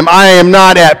time I am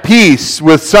not at peace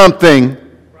with something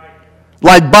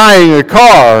like buying a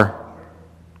car,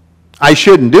 I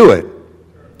shouldn't do it.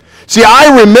 See,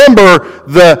 I remember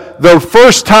the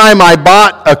first time I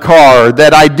bought a car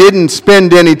that I didn't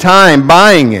spend any time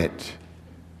buying it.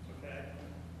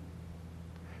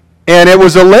 And it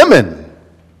was a lemon.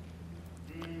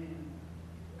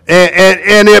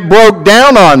 And it broke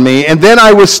down on me, and then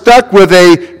I was stuck with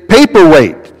a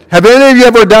paperweight. Have any of you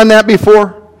ever done that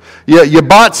before? You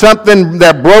bought something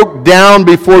that broke down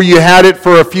before you had it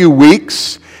for a few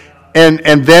weeks,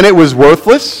 and then it was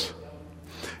worthless?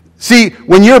 See,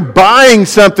 when you're buying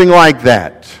something like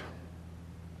that,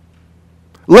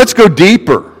 let's go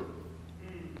deeper.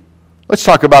 Let's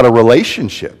talk about a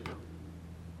relationship.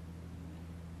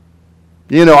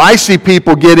 You know, I see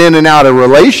people get in and out of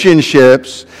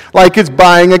relationships like it's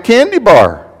buying a candy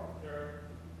bar.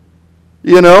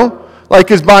 You know,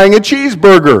 like it's buying a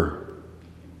cheeseburger.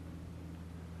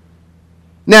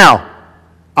 Now,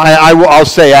 I'll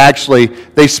say actually,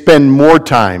 they spend more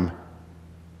time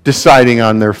deciding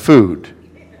on their food.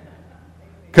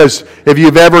 Because if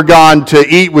you've ever gone to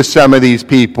eat with some of these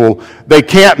people, they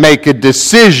can't make a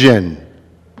decision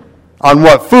on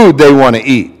what food they want to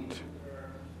eat.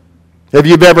 If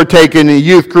you've ever taken a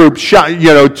youth group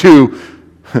to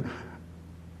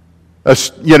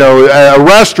a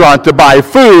restaurant to buy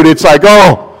food, it's like,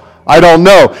 oh, I don't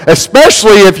know.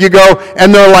 Especially if you go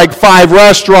and there are like 5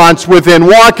 restaurants within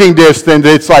walking distance,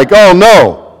 it's like, oh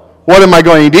no, what am I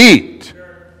going to eat?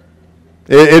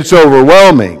 It's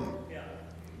overwhelming.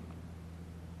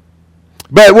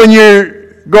 But when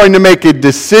you're going to make a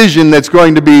decision that's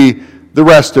going to be the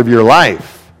rest of your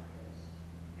life.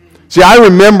 See, I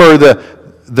remember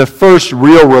the first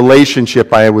real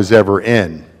relationship I was ever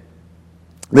in.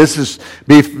 This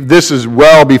is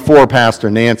well before Pastor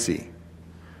Nancy.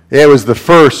 It was the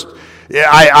first.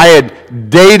 I had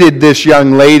dated this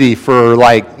young lady for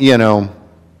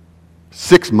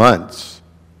 6 months.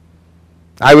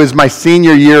 I was my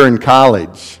senior year in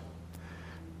college.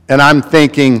 And I'm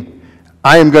thinking,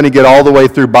 I am going to get all the way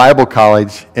through Bible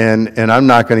college and I'm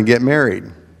not going to get married.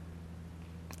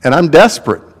 And I'm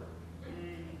desperate.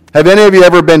 Have any of you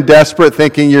ever been desperate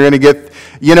thinking you're going to get...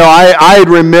 I had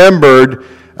remembered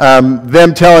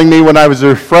them telling me when I was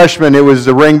a freshman, it was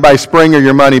the ring by spring or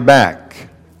your money back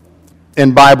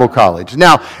in Bible college.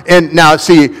 Now,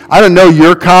 see, I don't know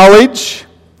your college.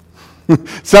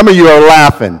 Some of you are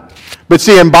laughing. But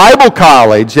see, in Bible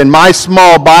college, in my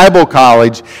small Bible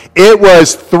college, it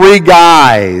was 3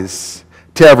 guys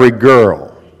to every girl.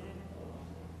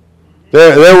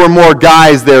 There were more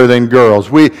guys there than girls.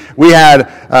 We had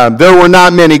there were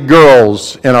not many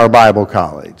girls in our Bible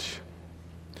college.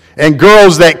 And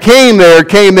girls that came there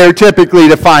typically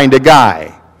to find a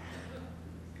guy.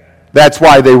 That's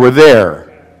why they were there.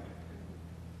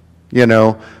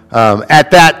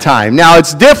 At that time. Now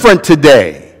it's different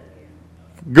today.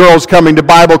 Girls coming to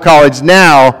Bible college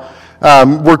now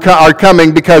are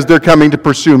coming because they're coming to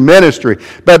pursue ministry.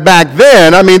 But back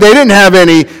then, they didn't have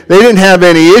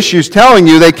any issues telling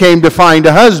you they came to find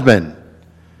a husband.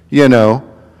 But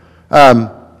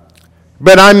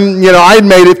I'd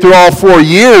made it through all 4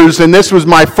 years, and this was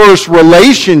my first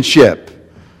relationship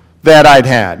that I'd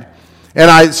had. And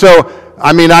I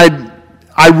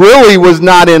really was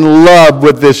not in love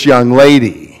with this young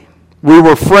lady. We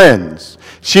were friends.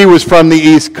 She was from the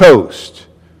East Coast.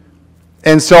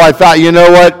 And so I thought, you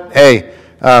know what? Hey,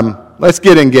 let's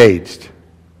get engaged.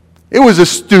 It was a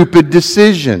stupid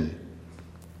decision.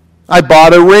 I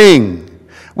bought a ring.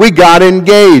 We got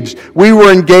engaged. We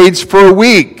were engaged for a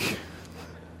week.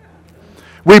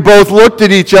 We both looked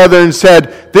at each other and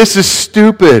said, this is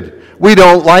stupid. We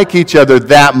don't like each other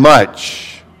that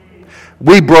much.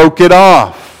 We broke it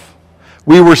off.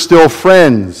 We were still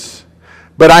friends.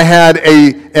 But I had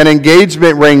an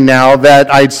engagement ring now that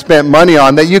I'd spent money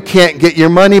on that you can't get your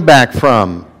money back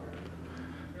from.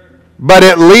 But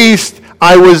at least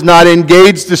I was not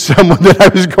engaged to someone that I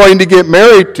was going to get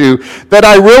married to that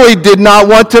I really did not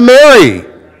want to marry.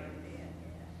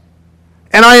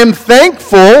 And I am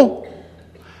thankful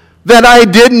that I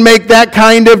didn't make that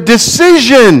kind of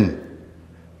decision.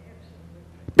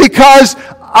 Because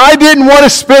I didn't want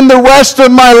to spend the rest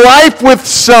of my life with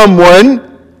someone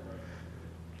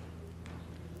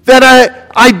that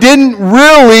I didn't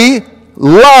really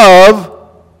love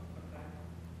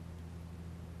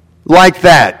like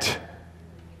that.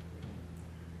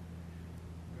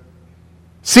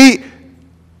 See,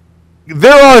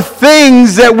 there are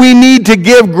things that we need to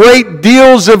give great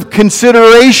deals of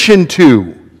consideration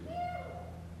to.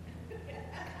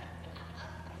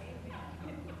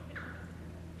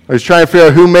 I was trying to figure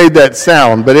out who made that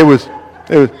sound, but it was.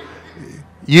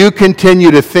 You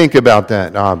continue to think about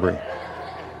that, Aubrey.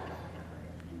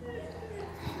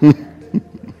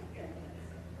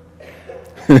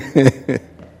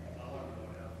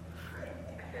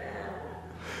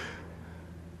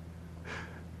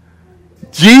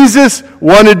 Jesus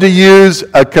wanted to use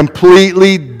a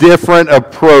completely different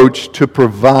approach to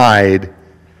provide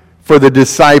for the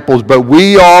disciples, but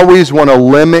we always want to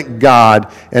limit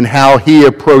God and how he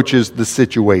approaches the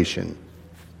situation.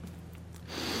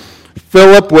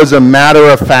 Philip was a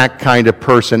matter-of-fact kind of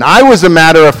person. I was a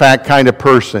matter-of-fact kind of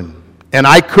person, and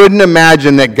I couldn't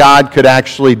imagine that God could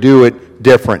actually do it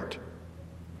different.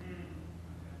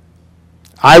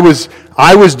 I was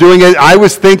doing it, I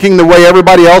was thinking the way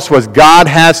everybody else was. God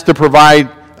has to provide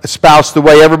a spouse the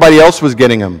way everybody else was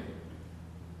getting them.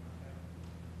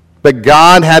 But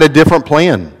God had a different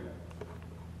plan.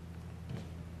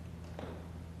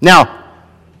 Now,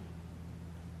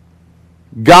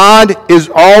 God is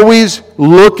always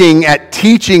looking at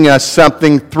teaching us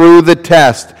something through the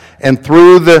test and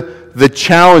through the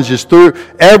challenges. Through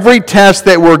every test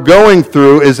that we're going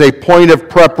through is a point of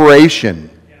preparation.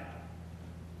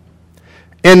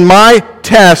 In my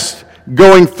test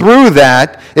going through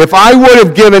that, if I would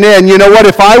have given in, you know what?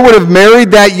 If I would have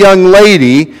married that young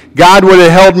lady, God would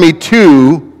have held me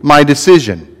to my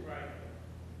decision.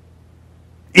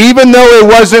 Even though it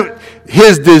wasn't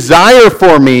his desire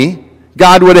for me,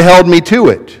 God would have held me to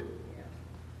it.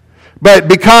 But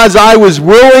because I was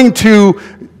willing to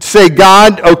say,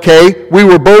 God, okay, we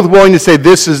were both willing to say,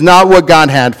 this is not what God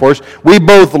had for us. We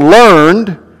both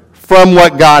learned from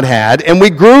what God had, and we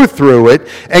grew through it,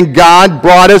 and God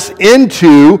brought us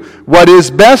into what is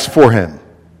best for him.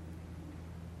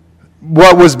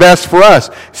 What was best for us.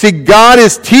 See, God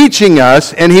is teaching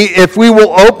us, and if we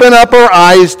will open up our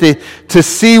eyes to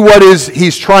see what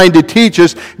he's trying to teach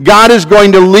us, God is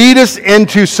going to lead us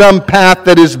into some path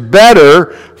that is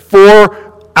better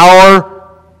for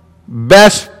our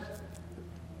best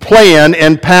plan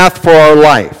and path for our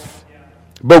life.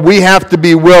 But we have to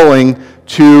be willing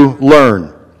to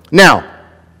learn. Now,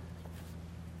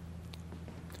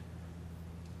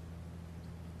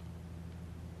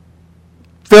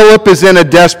 Philip is in a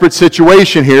desperate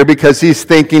situation here because he's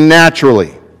thinking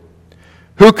naturally.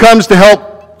 Who comes to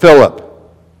help Philip?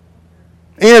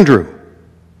 Andrew.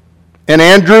 And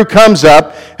Andrew comes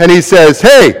up and he says,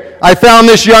 hey, I found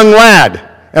this young lad.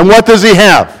 And what does he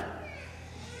have?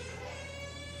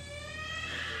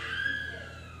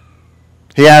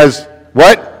 He has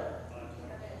what?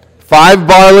 5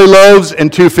 barley loaves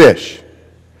and 2 fish.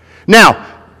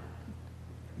 Now,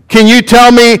 can you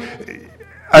tell me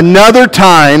another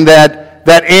time that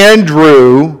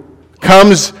Andrew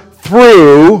comes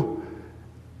through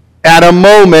at a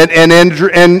moment and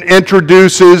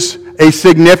introduces a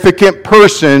significant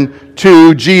person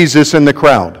to Jesus in the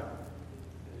crowd?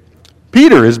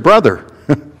 Peter, his brother.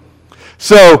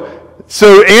 So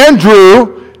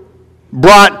Andrew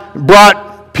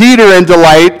brought Peter into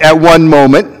light at one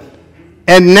moment,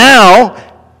 and now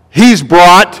he's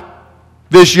brought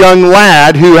this young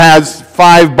lad who has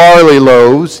 5 barley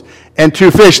loaves and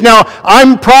 2 fish. Now, I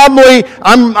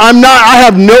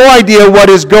have no idea what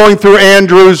is going through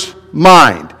Andrew's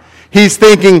mind. He's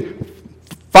thinking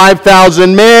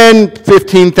 5,000 men,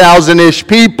 15,000-ish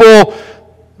people,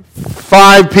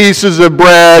 5 pieces of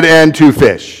bread and 2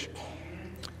 fish.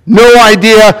 No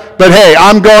idea, but hey,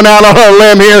 I'm going out on a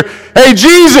limb here. Hey,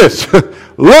 Jesus,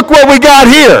 look what we got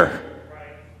here.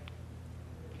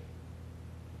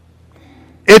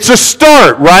 It's a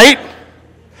start, right?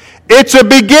 It's a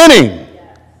beginning.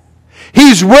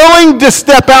 He's willing to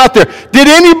step out there. Did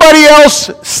anybody else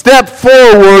step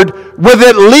forward with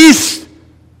at least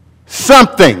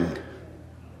something?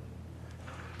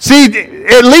 See,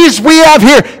 at least we have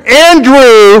here,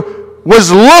 Andrew was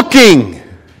looking.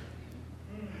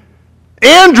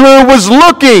 Andrew was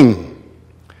looking.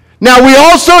 Now, we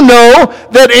also know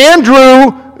that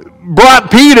Andrew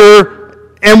brought Peter,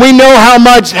 and we know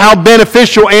how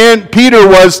beneficial Peter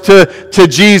was to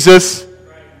Jesus.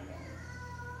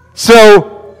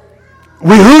 So,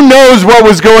 who knows what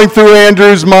was going through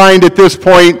Andrew's mind at this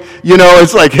point? You know,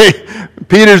 it's like, hey,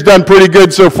 Peter's done pretty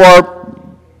good so far.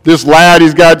 This lad,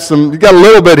 he's got a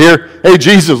little bit here. Hey,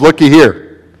 Jesus, looky here.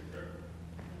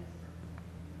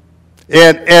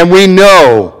 And we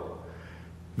know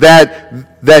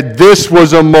that this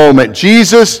was a moment.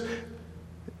 Jesus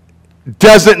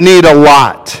doesn't need a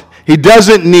lot. He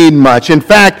doesn't need much. In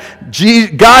fact,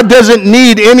 God doesn't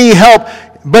need any help,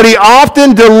 but he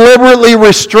often deliberately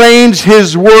restrains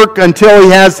his work until he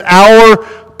has our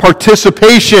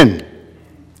participation.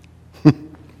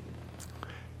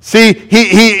 See,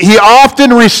 he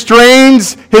often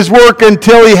restrains his work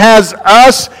until he has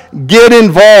us get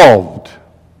involved.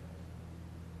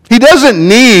 He doesn't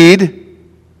need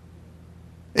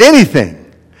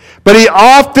anything. But he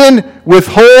often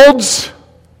withholds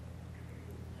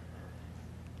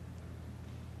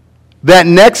that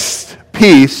next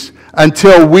piece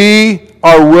until we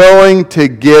are willing to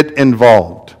get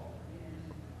involved.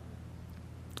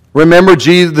 Remember,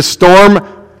 the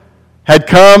storm had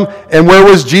come, and where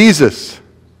was Jesus?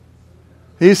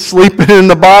 He's sleeping in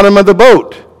the bottom of the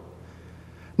boat.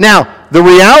 Now, the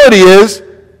reality is,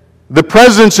 the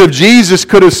presence of Jesus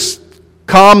could have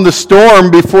calmed the storm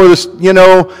before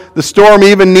the storm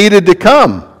even needed to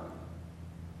come.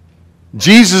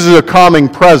 Jesus is a calming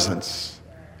presence.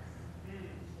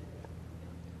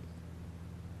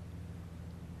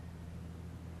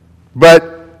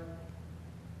 But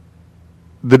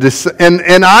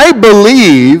and I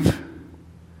believe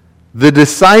the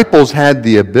disciples had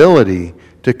the ability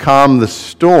to calm the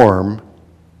storm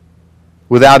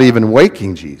without even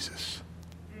waking Jesus.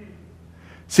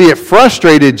 See, it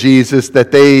frustrated Jesus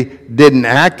that they didn't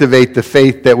activate the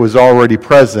faith that was already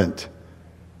present.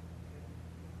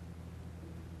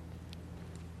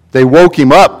 They woke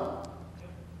him up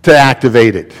to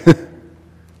activate it.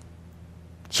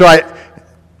 So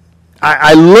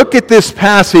I look at this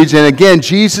passage, and again,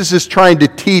 Jesus is trying to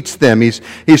teach them. He's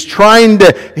trying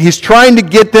to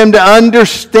get them to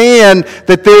understand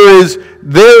that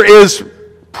there is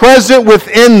present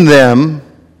within them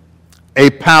a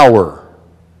power,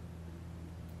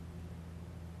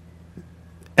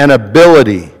 an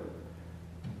ability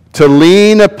to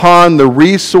lean upon the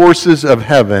resources of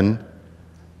heaven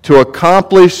to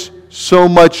accomplish so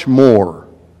much more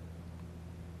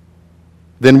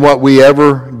than what we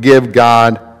ever give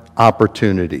God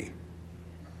opportunity.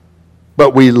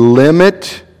 But we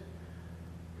limit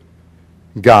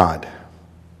God.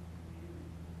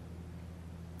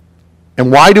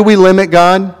 And why do we limit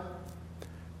God?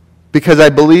 Because I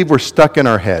believe we're stuck in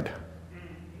our head.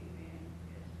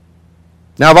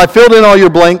 Now, have I filled in all your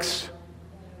blanks?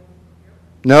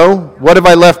 No? What have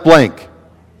I left blank?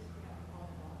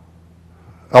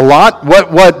 A lot?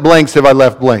 What blanks have I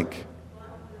left blank?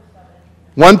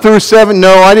 1 through 7?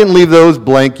 No, I didn't leave those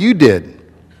blank. You did.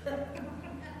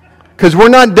 Because we're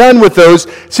not done with those.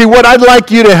 See, what I'd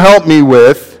like you to help me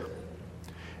with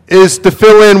is to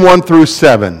fill in 1 through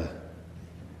 7.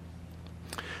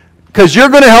 Because you're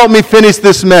going to help me finish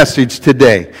this message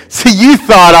today. See, you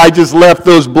thought I just left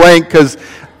those blank because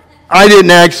I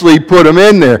didn't actually put them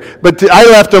in there. But I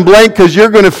left them blank because you're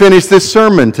going to finish this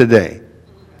sermon today.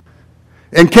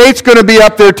 And Kate's going to be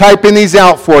up there typing these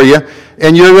out for you.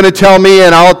 And you're going to tell me,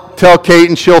 and I'll tell Kate,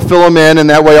 and she'll fill them in. And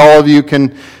that way all of you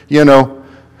can,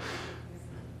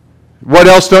 What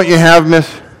else don't you have, Miss?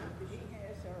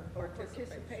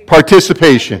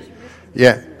 Participation.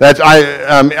 Yeah,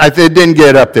 I didn't get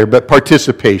it up there, but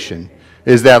participation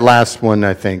is that last one,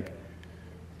 I think.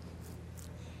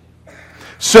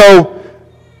 So,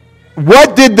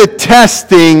 what did the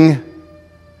testing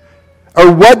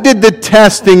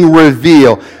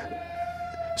reveal?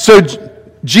 So,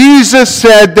 Jesus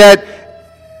said that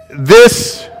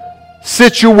this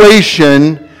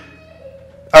situation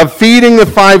of feeding the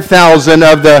 5,000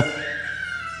 of the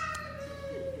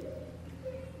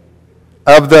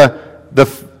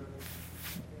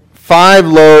 5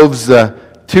 loaves,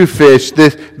 2 fish,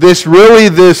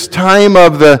 this time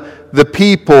of the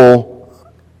people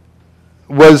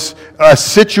was a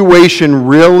situation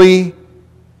really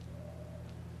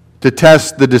to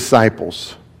test the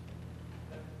disciples.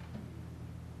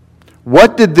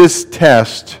 What did this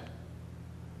test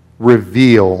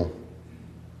reveal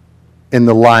in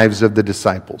the lives of the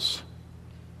disciples?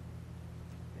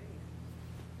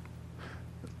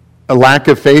 A lack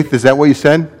of faith, is that what you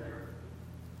said?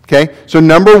 Okay, so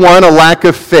number 1, a lack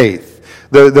of faith.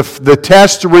 The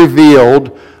test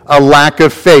revealed a lack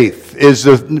of faith is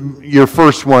your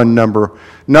first one. Number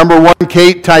 1,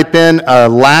 Kate, type in a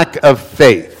lack of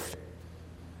faith.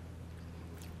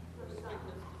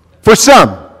 For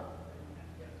some.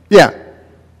 Yeah.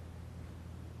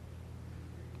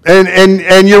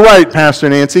 And you're right, Pastor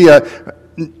Nancy.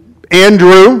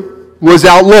 Andrew was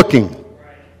out looking.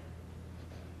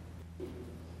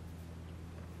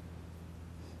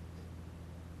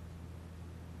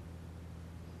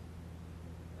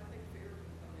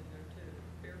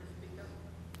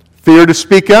 Fear to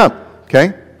speak up,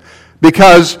 okay?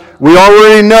 Because we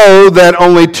already know that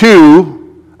only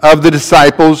 2 of the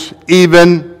disciples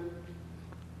even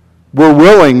were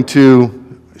willing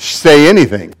to say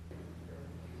anything.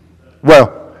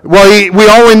 Well, we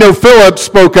only know Philip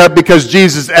spoke up because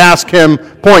Jesus asked him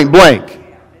point blank.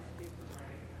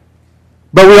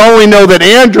 But we only know that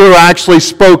Andrew actually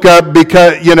spoke up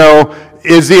because,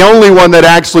 is the only one that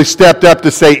actually stepped up to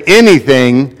say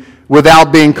anything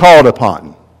without being called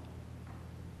upon.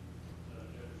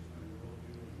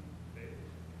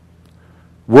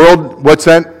 What's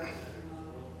that?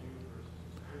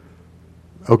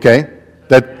 Okay.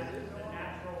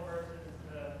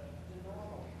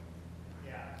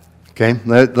 Okay,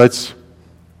 let's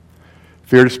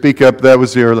fear to speak up. That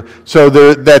was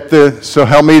the so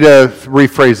help me to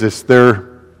rephrase this.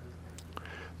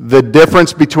 The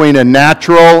difference between a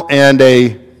natural and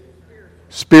a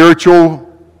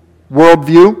spiritual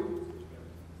worldview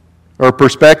or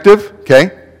perspective.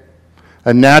 Okay,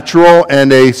 a natural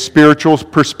and a spiritual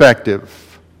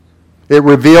perspective. It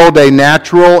revealed a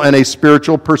natural and a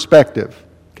spiritual perspective.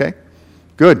 Okay,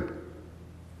 good.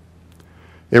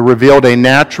 It revealed a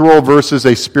natural versus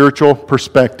a spiritual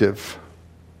perspective.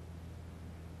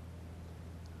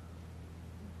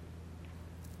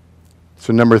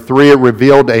 So number 3, it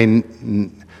revealed a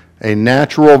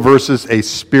natural versus a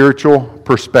spiritual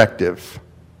perspective.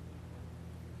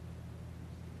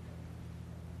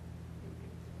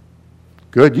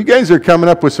 Good. You guys are coming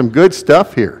up with some good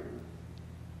stuff here.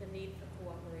 The need for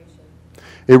cooperation.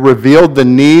 It revealed the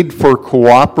need for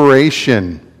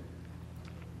cooperation.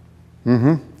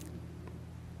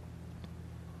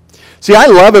 See, I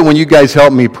love it when you guys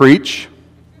help me preach,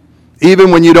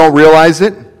 even when you don't realize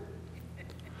it.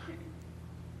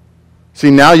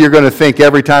 See, now you're going to think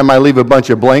every time I leave a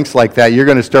bunch of blanks like that, you're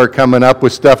going to start coming up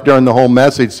with stuff during the whole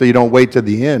message so you don't wait to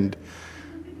the end.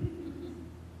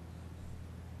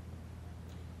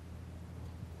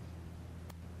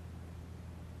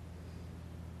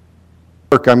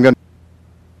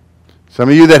 Some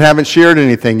of you that haven't shared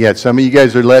anything yet, some of you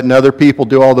guys are letting other people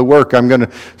do all the work. I'm going to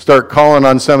start calling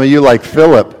on some of you like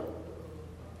Philip.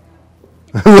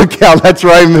 Look out, that's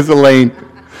right, Miss Elaine.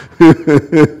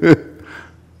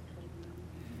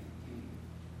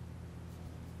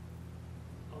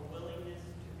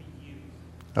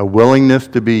 A willingness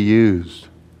to be used.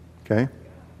 Okay?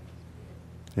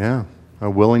 Yeah, a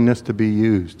willingness to be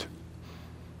used.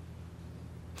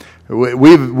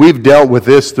 We've dealt with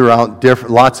this throughout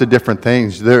lots of different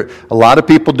things. A lot of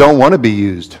people don't want to be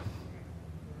used.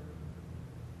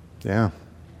 Yeah.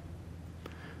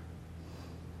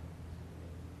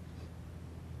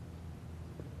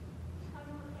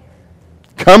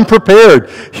 Come prepared.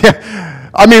 Yeah.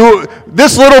 I mean,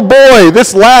 this little boy,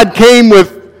 this lad came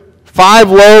with 5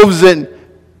 loaves and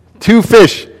 2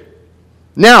 fish.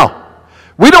 Now,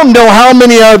 we don't know how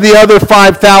many of the other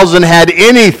 5,000 had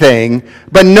anything,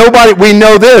 but we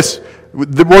know this.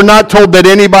 We're not told that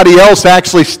anybody else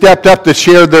actually stepped up to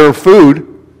share their food.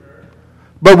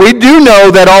 But we do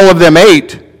know that all of them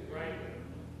ate.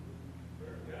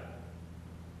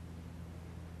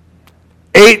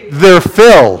 Ate their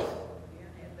fill.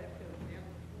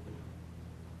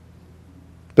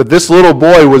 But this little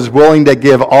boy was willing to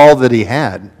give all that he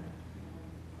had.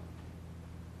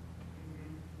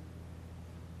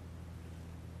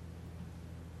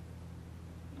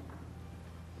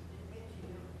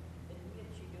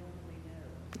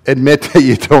 Admit that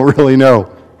you don't really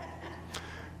know.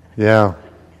 Yeah.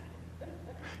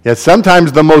 Yeah,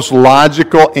 sometimes the most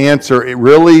logical answer,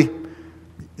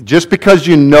 just because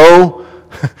you know,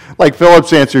 like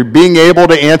Philip's answer, being able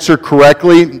to answer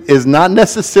correctly is not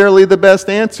necessarily the best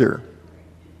answer.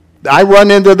 I run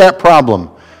into that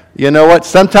problem. You know what?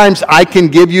 Sometimes I can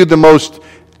give you the most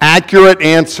accurate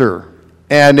answer,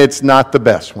 and it's not the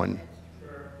best one.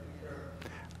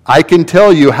 I can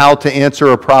tell you how to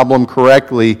answer a problem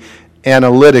correctly,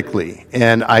 analytically,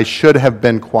 and I should have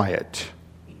been quiet.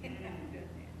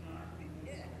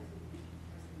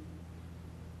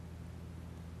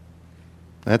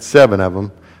 That's 7 of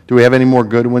them. Do we have any more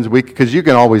good ones? Because you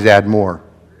can always add more.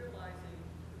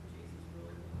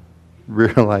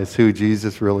 Realize who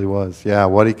Jesus really was. Yeah,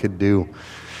 what he could do.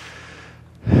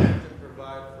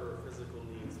 Provide for physical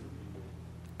needs of people.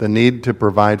 The need to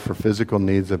provide for physical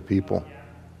needs of people.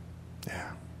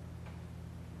 Yeah.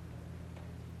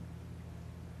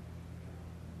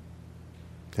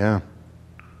 Yeah.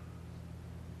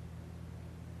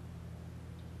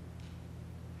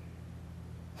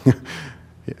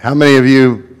 How many of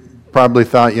you probably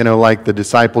thought, like the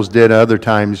disciples did other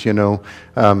times,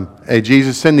 hey,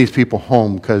 Jesus, send these people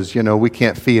home because, we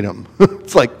can't feed them.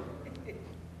 It's like,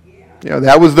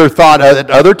 that was their thought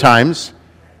at other times.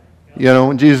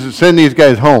 Jesus, send these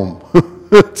guys home.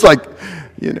 It's like,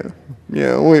 we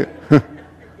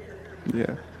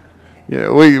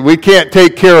can't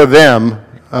take care of them.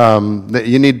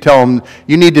 You need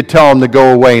to tell them to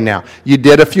go away now. You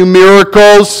did a few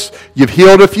miracles. You've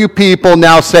healed a few people.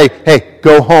 Now say, hey,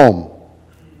 go home.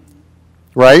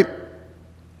 Right?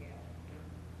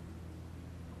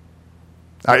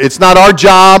 It's not our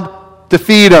job to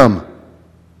feed them.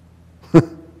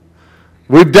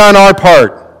 We've done our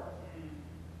part.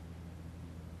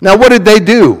 Now, what did they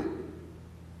do?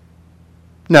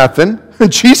 Nothing.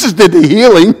 Jesus did the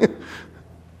healing.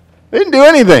 They didn't do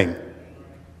anything.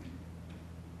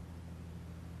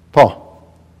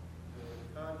 Paul.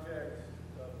 The context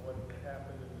of what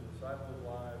happened in the disciples'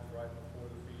 lives right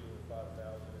before the feeding of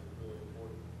 5,000 is really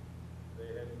important.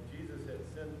 Jesus had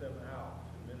sent them out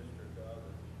to minister to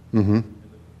others. Mm-hmm. In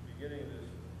the beginning of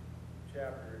this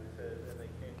chapter, it says, and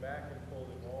they came back and told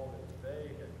him all that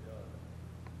they had done.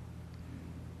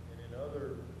 And in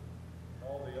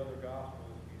all the other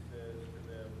gospels, he says to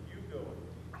them, you go and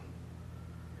feed.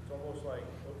 It's almost like,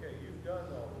 okay, you've done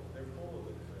all this. They're full of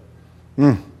themselves.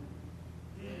 Mm.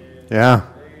 And Yeah.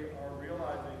 they are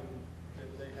realizing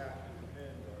that they have to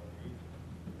depend on Jesus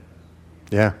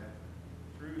Yeah.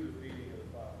 through the feeding of the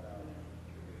 5,000.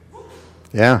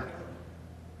 Yeah.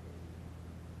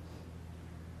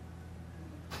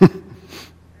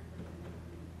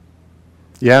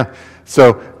 Yeah.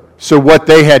 So what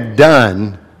they had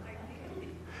done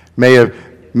may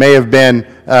have been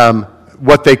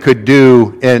what they could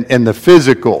do in the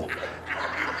physical.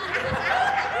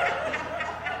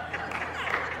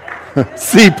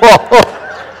 See, Paul.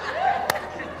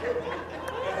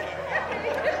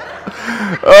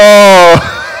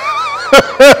 Oh.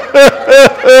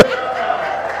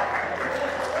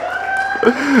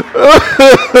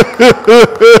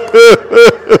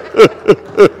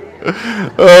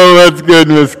 Oh, that's good,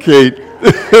 Miss Kate.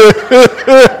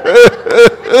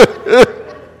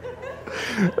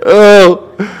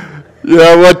 Oh,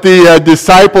 yeah, what the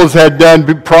disciples had done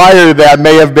prior to that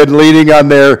may have been leaning on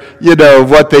their,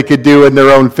 what they could do in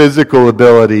their own physical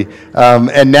ability.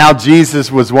 And now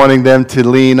Jesus was wanting them to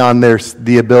lean on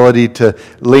the ability to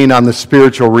lean on the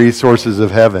spiritual resources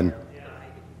of heaven.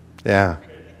 Yeah.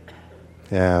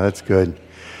 Yeah, that's good.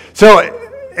 So,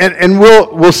 and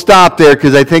we'll stop there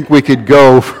because I think we could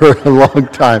go for a long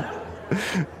time.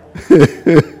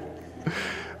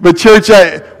 But church,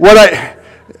 what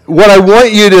I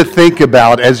want you to think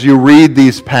about as you read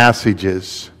these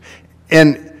passages,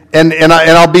 and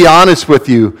I'll be honest with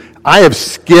you, I have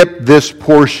skipped this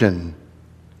portion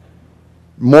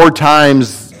more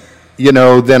times,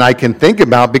 than I can think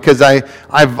about because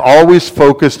I've always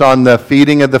focused on the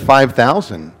feeding of the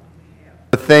 5,000.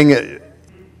 The thing,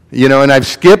 and I've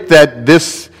skipped that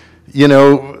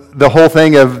the whole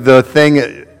thing of the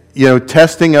thing,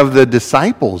 testing of the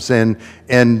disciples and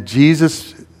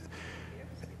Jesus.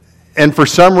 And for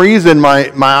some reason, my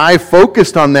eye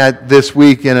focused on that this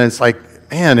week, and it's like,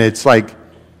 man,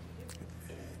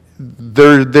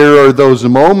 there are those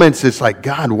moments, it's like,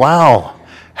 God, wow.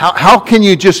 How can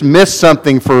you just miss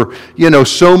something for,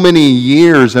 so many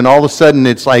years, and all of a sudden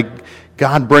it's like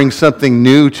God brings something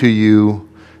new to you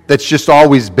that's just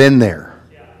always been there.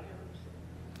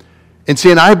 And see,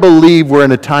 and I believe we're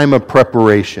in a time of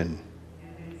preparation.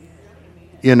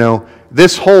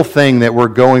 This whole thing that we're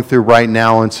going through right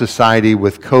now in society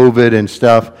with COVID and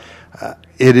stuff,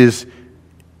 it is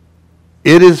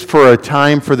for a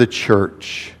time for the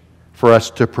church, for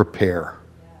us to prepare.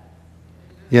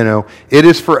 It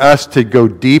is for us to go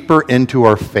deeper into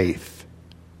our faith.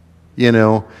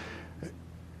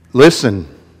 Listen,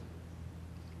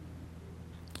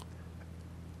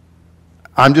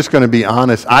 I'm just going to be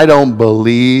honest. I don't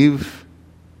believe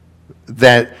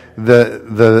that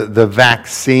the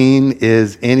vaccine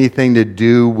is anything to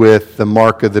do with the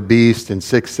mark of the beast and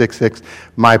 666.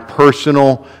 My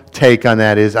personal take on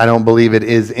that is I don't believe it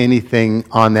is anything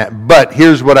on that. But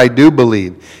here's what I do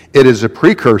believe. It is a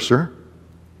precursor.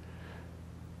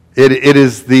 It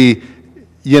is the,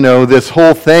 this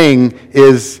whole thing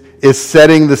is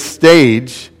setting the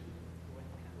stage,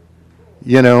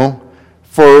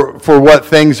 for what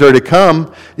things are to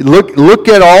come. Look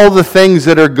at all the things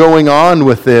that are going on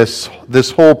with this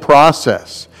whole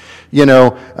process.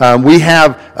 We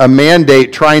have a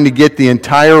mandate trying to get the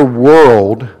entire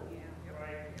world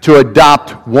to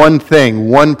adopt one thing,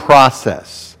 one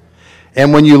process.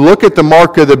 And when you look at the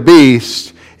mark of the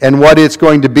beast and what it's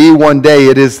going to be one day,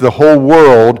 it is the whole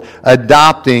world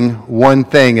adopting one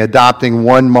thing, adopting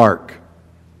one mark.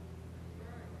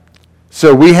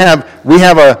 So we have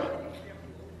a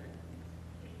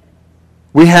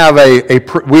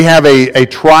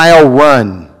trial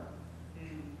run,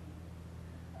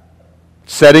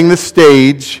 setting the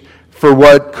stage for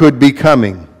what could be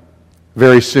coming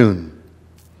very soon.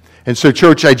 And so,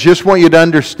 church, I just want you to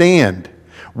understand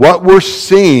what we're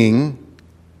seeing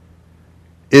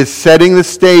is setting the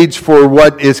stage for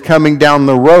what is coming down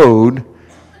the road,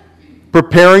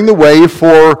 preparing the way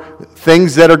for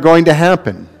things that are going to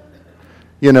happen.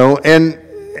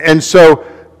 And so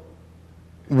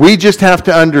we just have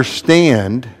to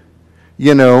understand,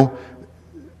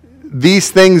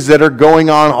 these things that are going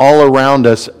on all around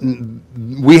us.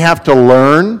 We have to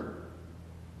learn,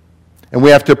 and we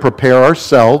have to prepare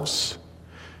ourselves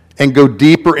and go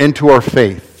deeper into our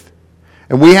faith.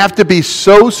 And we have to be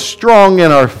so strong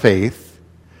in our faith,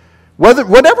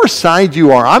 whatever side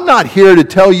you are. I'm not here to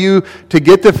tell you to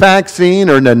get the vaccine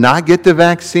or to not get the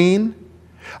vaccine.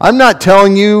 I'm not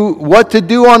telling you what to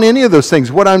do on any of those things.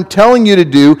 What I'm telling you to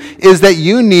do is that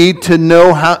you need to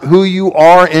know who you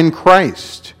are in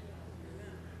Christ.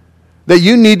 That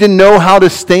you need to know how to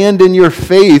stand in your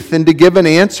faith and to give an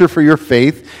answer for your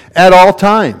faith at all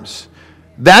times.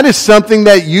 That is something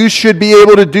that you should be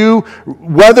able to do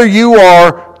whether you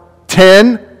are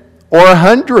 10 or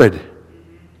 100.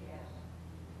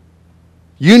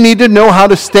 You need to know how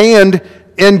to stand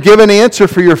and give an answer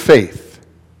for your faith.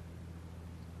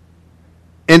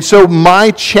 And so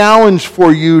my challenge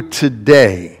for you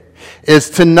today is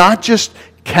to not just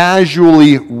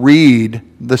casually read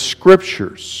the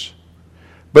Scriptures,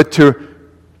 but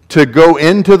to go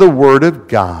into the Word of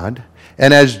God.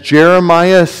 And as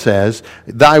Jeremiah says,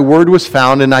 thy word was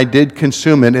found, and I did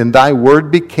consume it, and thy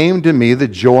word became to me the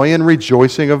joy and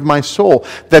rejoicing of my soul.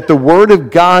 That the Word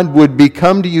of God would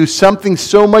become to you something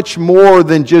so much more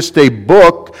than just a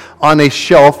book on a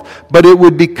shelf, but it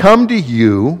would become to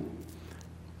you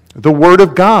the Word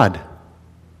of God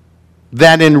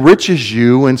that enriches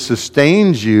you and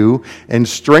sustains you and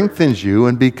strengthens you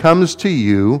and becomes to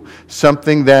you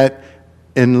something that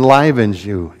enlivens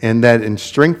you and that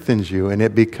strengthens you, and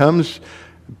it becomes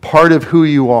part of who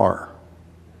you are.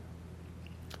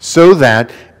 So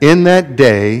that in that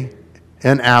day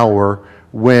and hour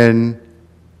when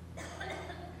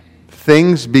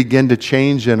things begin to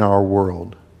change in our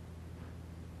world,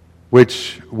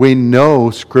 which we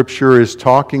know Scripture is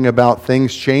talking about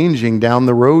things changing down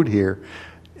the road here,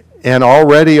 and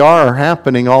already are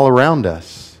happening all around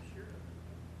us,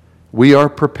 we are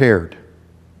prepared.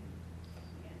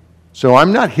 So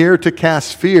I'm not here to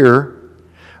cast fear.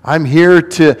 I'm here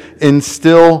to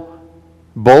instill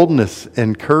boldness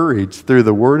and courage through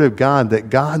the Word of God,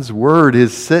 that God's Word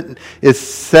is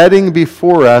setting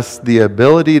before us the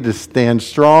ability to stand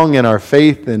strong in our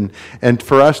faith and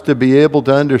for us to be able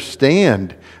to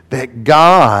understand that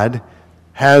God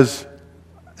has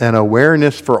an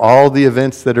awareness for all the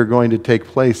events that are going to take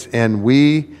place, and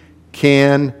we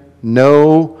can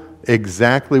know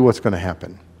exactly what's going to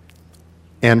happen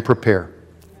and prepare.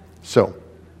 So,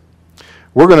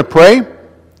 we're going to pray.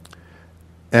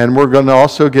 And we're going to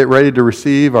also get ready to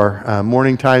receive our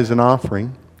morning tithes and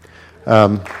offering.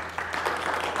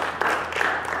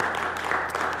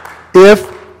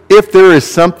 If there is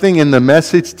something in the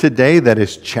message today that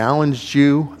has challenged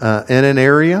you in an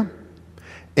area,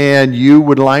 and you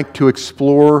would like to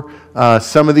explore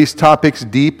some of these topics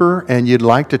deeper, and you'd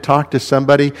like to talk to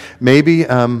somebody, maybe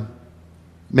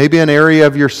an area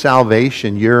of your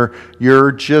salvation.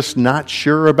 You're just not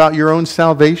sure about your own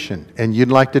salvation, and you'd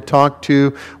like to talk to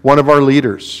one of our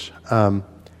leaders.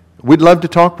 We'd love to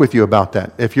talk with you about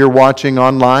that. If you're watching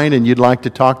online and you'd like to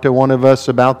talk to one of us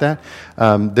about that,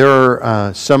 there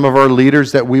are some of our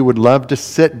leaders that we would love to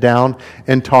sit down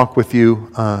and talk with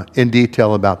you in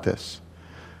detail about this.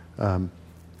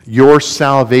 Your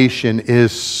salvation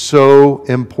is so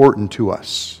important to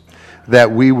us that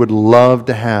we would love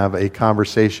to have a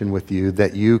conversation with you,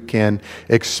 that you can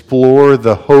explore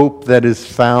the hope that is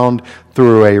found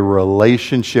through a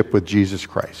relationship with Jesus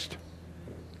Christ.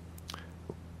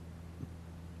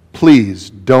 Please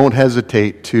don't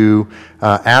hesitate to,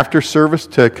 after service,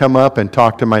 to come up and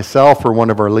talk to myself or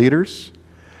one of our leaders,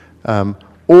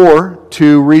 or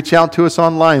to reach out to us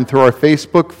online through our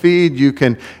Facebook feed. You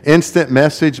can instant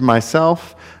message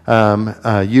myself.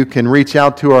 You can reach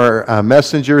out to our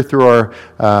messenger through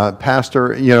our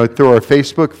pastor, through our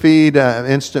Facebook feed,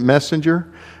 instant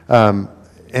messenger.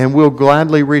 And we'll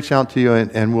gladly reach out to you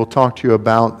and we'll talk to you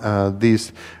about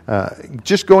these,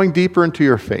 just going deeper into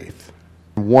your faith.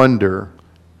 Wonder.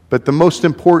 But the most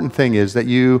important thing is that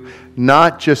you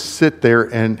not just sit there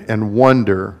and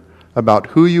wonder about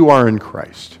who you are in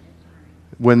Christ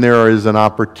when there is an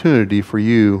opportunity for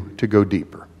you to go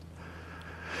deeper.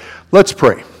 Let's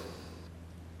pray.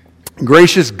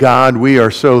 Gracious God, we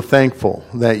are so thankful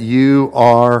that you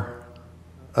are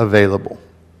available,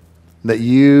 that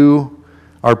you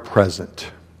are present.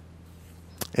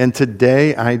 And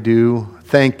today I do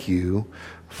thank you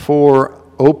for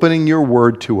opening your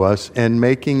word to us and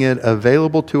making it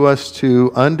available to us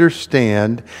to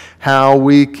understand how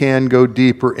we can go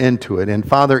deeper into it. And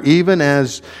Father, even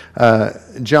as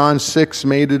John 6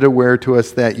 made it aware to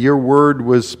us that your word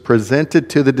was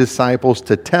presented to the disciples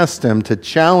to test them, to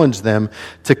challenge them,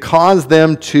 to cause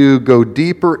them to go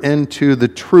deeper into the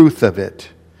truth of it.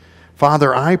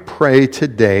 Father, I pray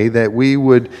today that we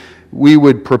would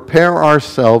prepare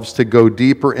ourselves to go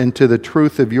deeper into the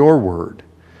truth of your word,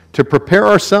 to prepare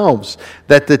ourselves,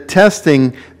 that the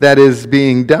testing that is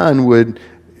being done would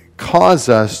cause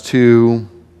us to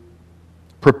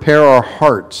prepare our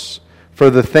hearts for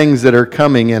the things that are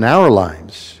coming in our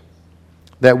lives,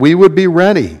 that we would be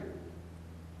ready.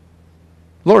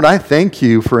 Lord, I thank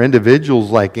you for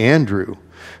individuals like Andrew,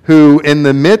 who in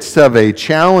the midst of a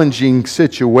challenging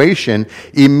situation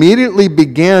immediately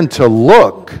began to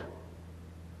look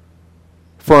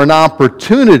for an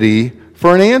opportunity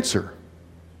for an answer.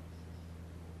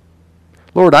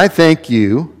 Lord, I thank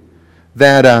you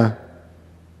that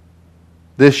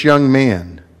this young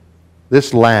man,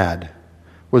 this lad,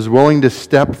 was willing to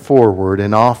step forward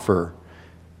and offer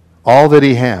all that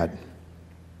he had.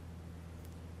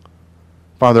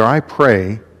 Father, I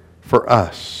pray for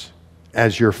us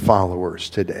as your followers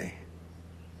today,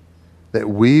 that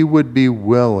we would be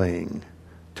willing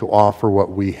to offer what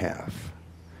we have,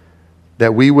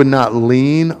 that we would not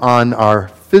lean on our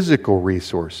physical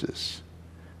resources,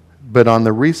 but on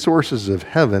the resources of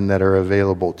heaven that are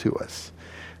available to us,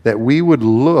 that we would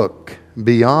look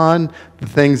beyond the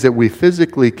things that we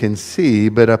physically can see,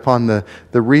 but upon the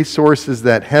resources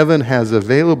that heaven has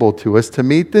available to us to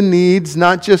meet the needs,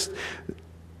 not just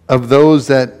of those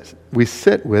that we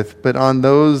sit with, but on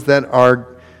those that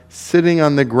are sitting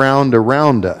on the ground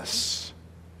around us.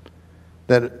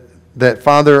 That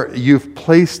Father, you've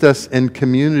placed us in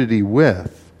community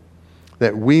with,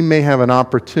 that we may have an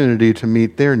opportunity to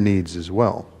meet their needs as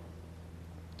well.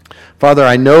 Father,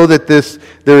 I know that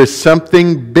there is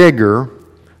something bigger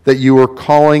that you are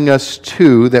calling us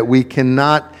to that we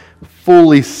cannot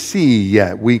fully see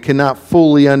yet. We cannot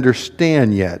fully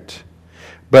understand yet.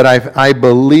 But I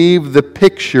believe the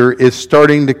picture is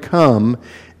starting to come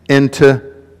into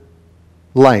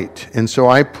light. And so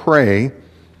I pray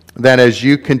that as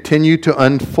you continue to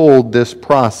unfold this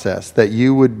process, that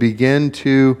you would begin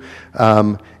to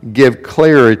give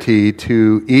clarity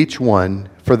to each one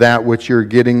for that which you're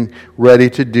getting ready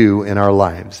to do in our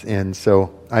lives. And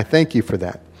so I thank you for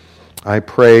that. I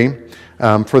pray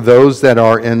for those that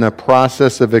are in the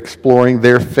process of exploring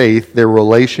their faith, their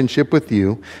relationship with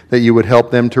you, that you would help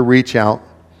them to reach out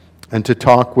and to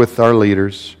talk with our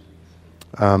leaders,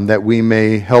 that we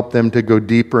may help them to go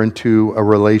deeper into a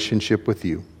relationship with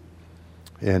you.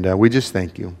 And we just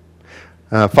thank you.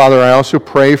 Father, I also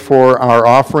pray for our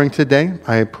offering today.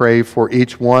 I pray for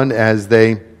each one as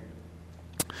they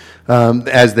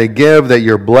give, that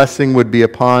your blessing would be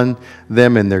upon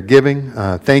them in their giving.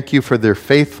 Thank you for their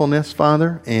faithfulness,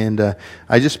 Father. And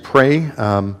I just pray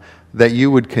that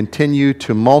you would continue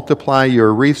to multiply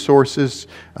your resources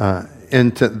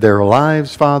into their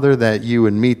lives, Father, that you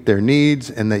would meet their needs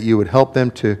and that you would help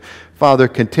them to, Father,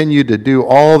 continue to do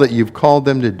all that you've called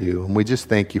them to do. And we just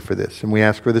thank you for this. And we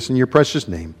ask for this in your precious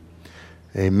name.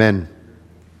 Amen.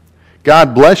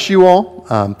 God bless you all.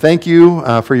 Thank you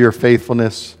for your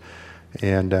faithfulness.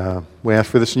 And we ask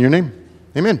for this in your name.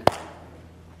 Amen.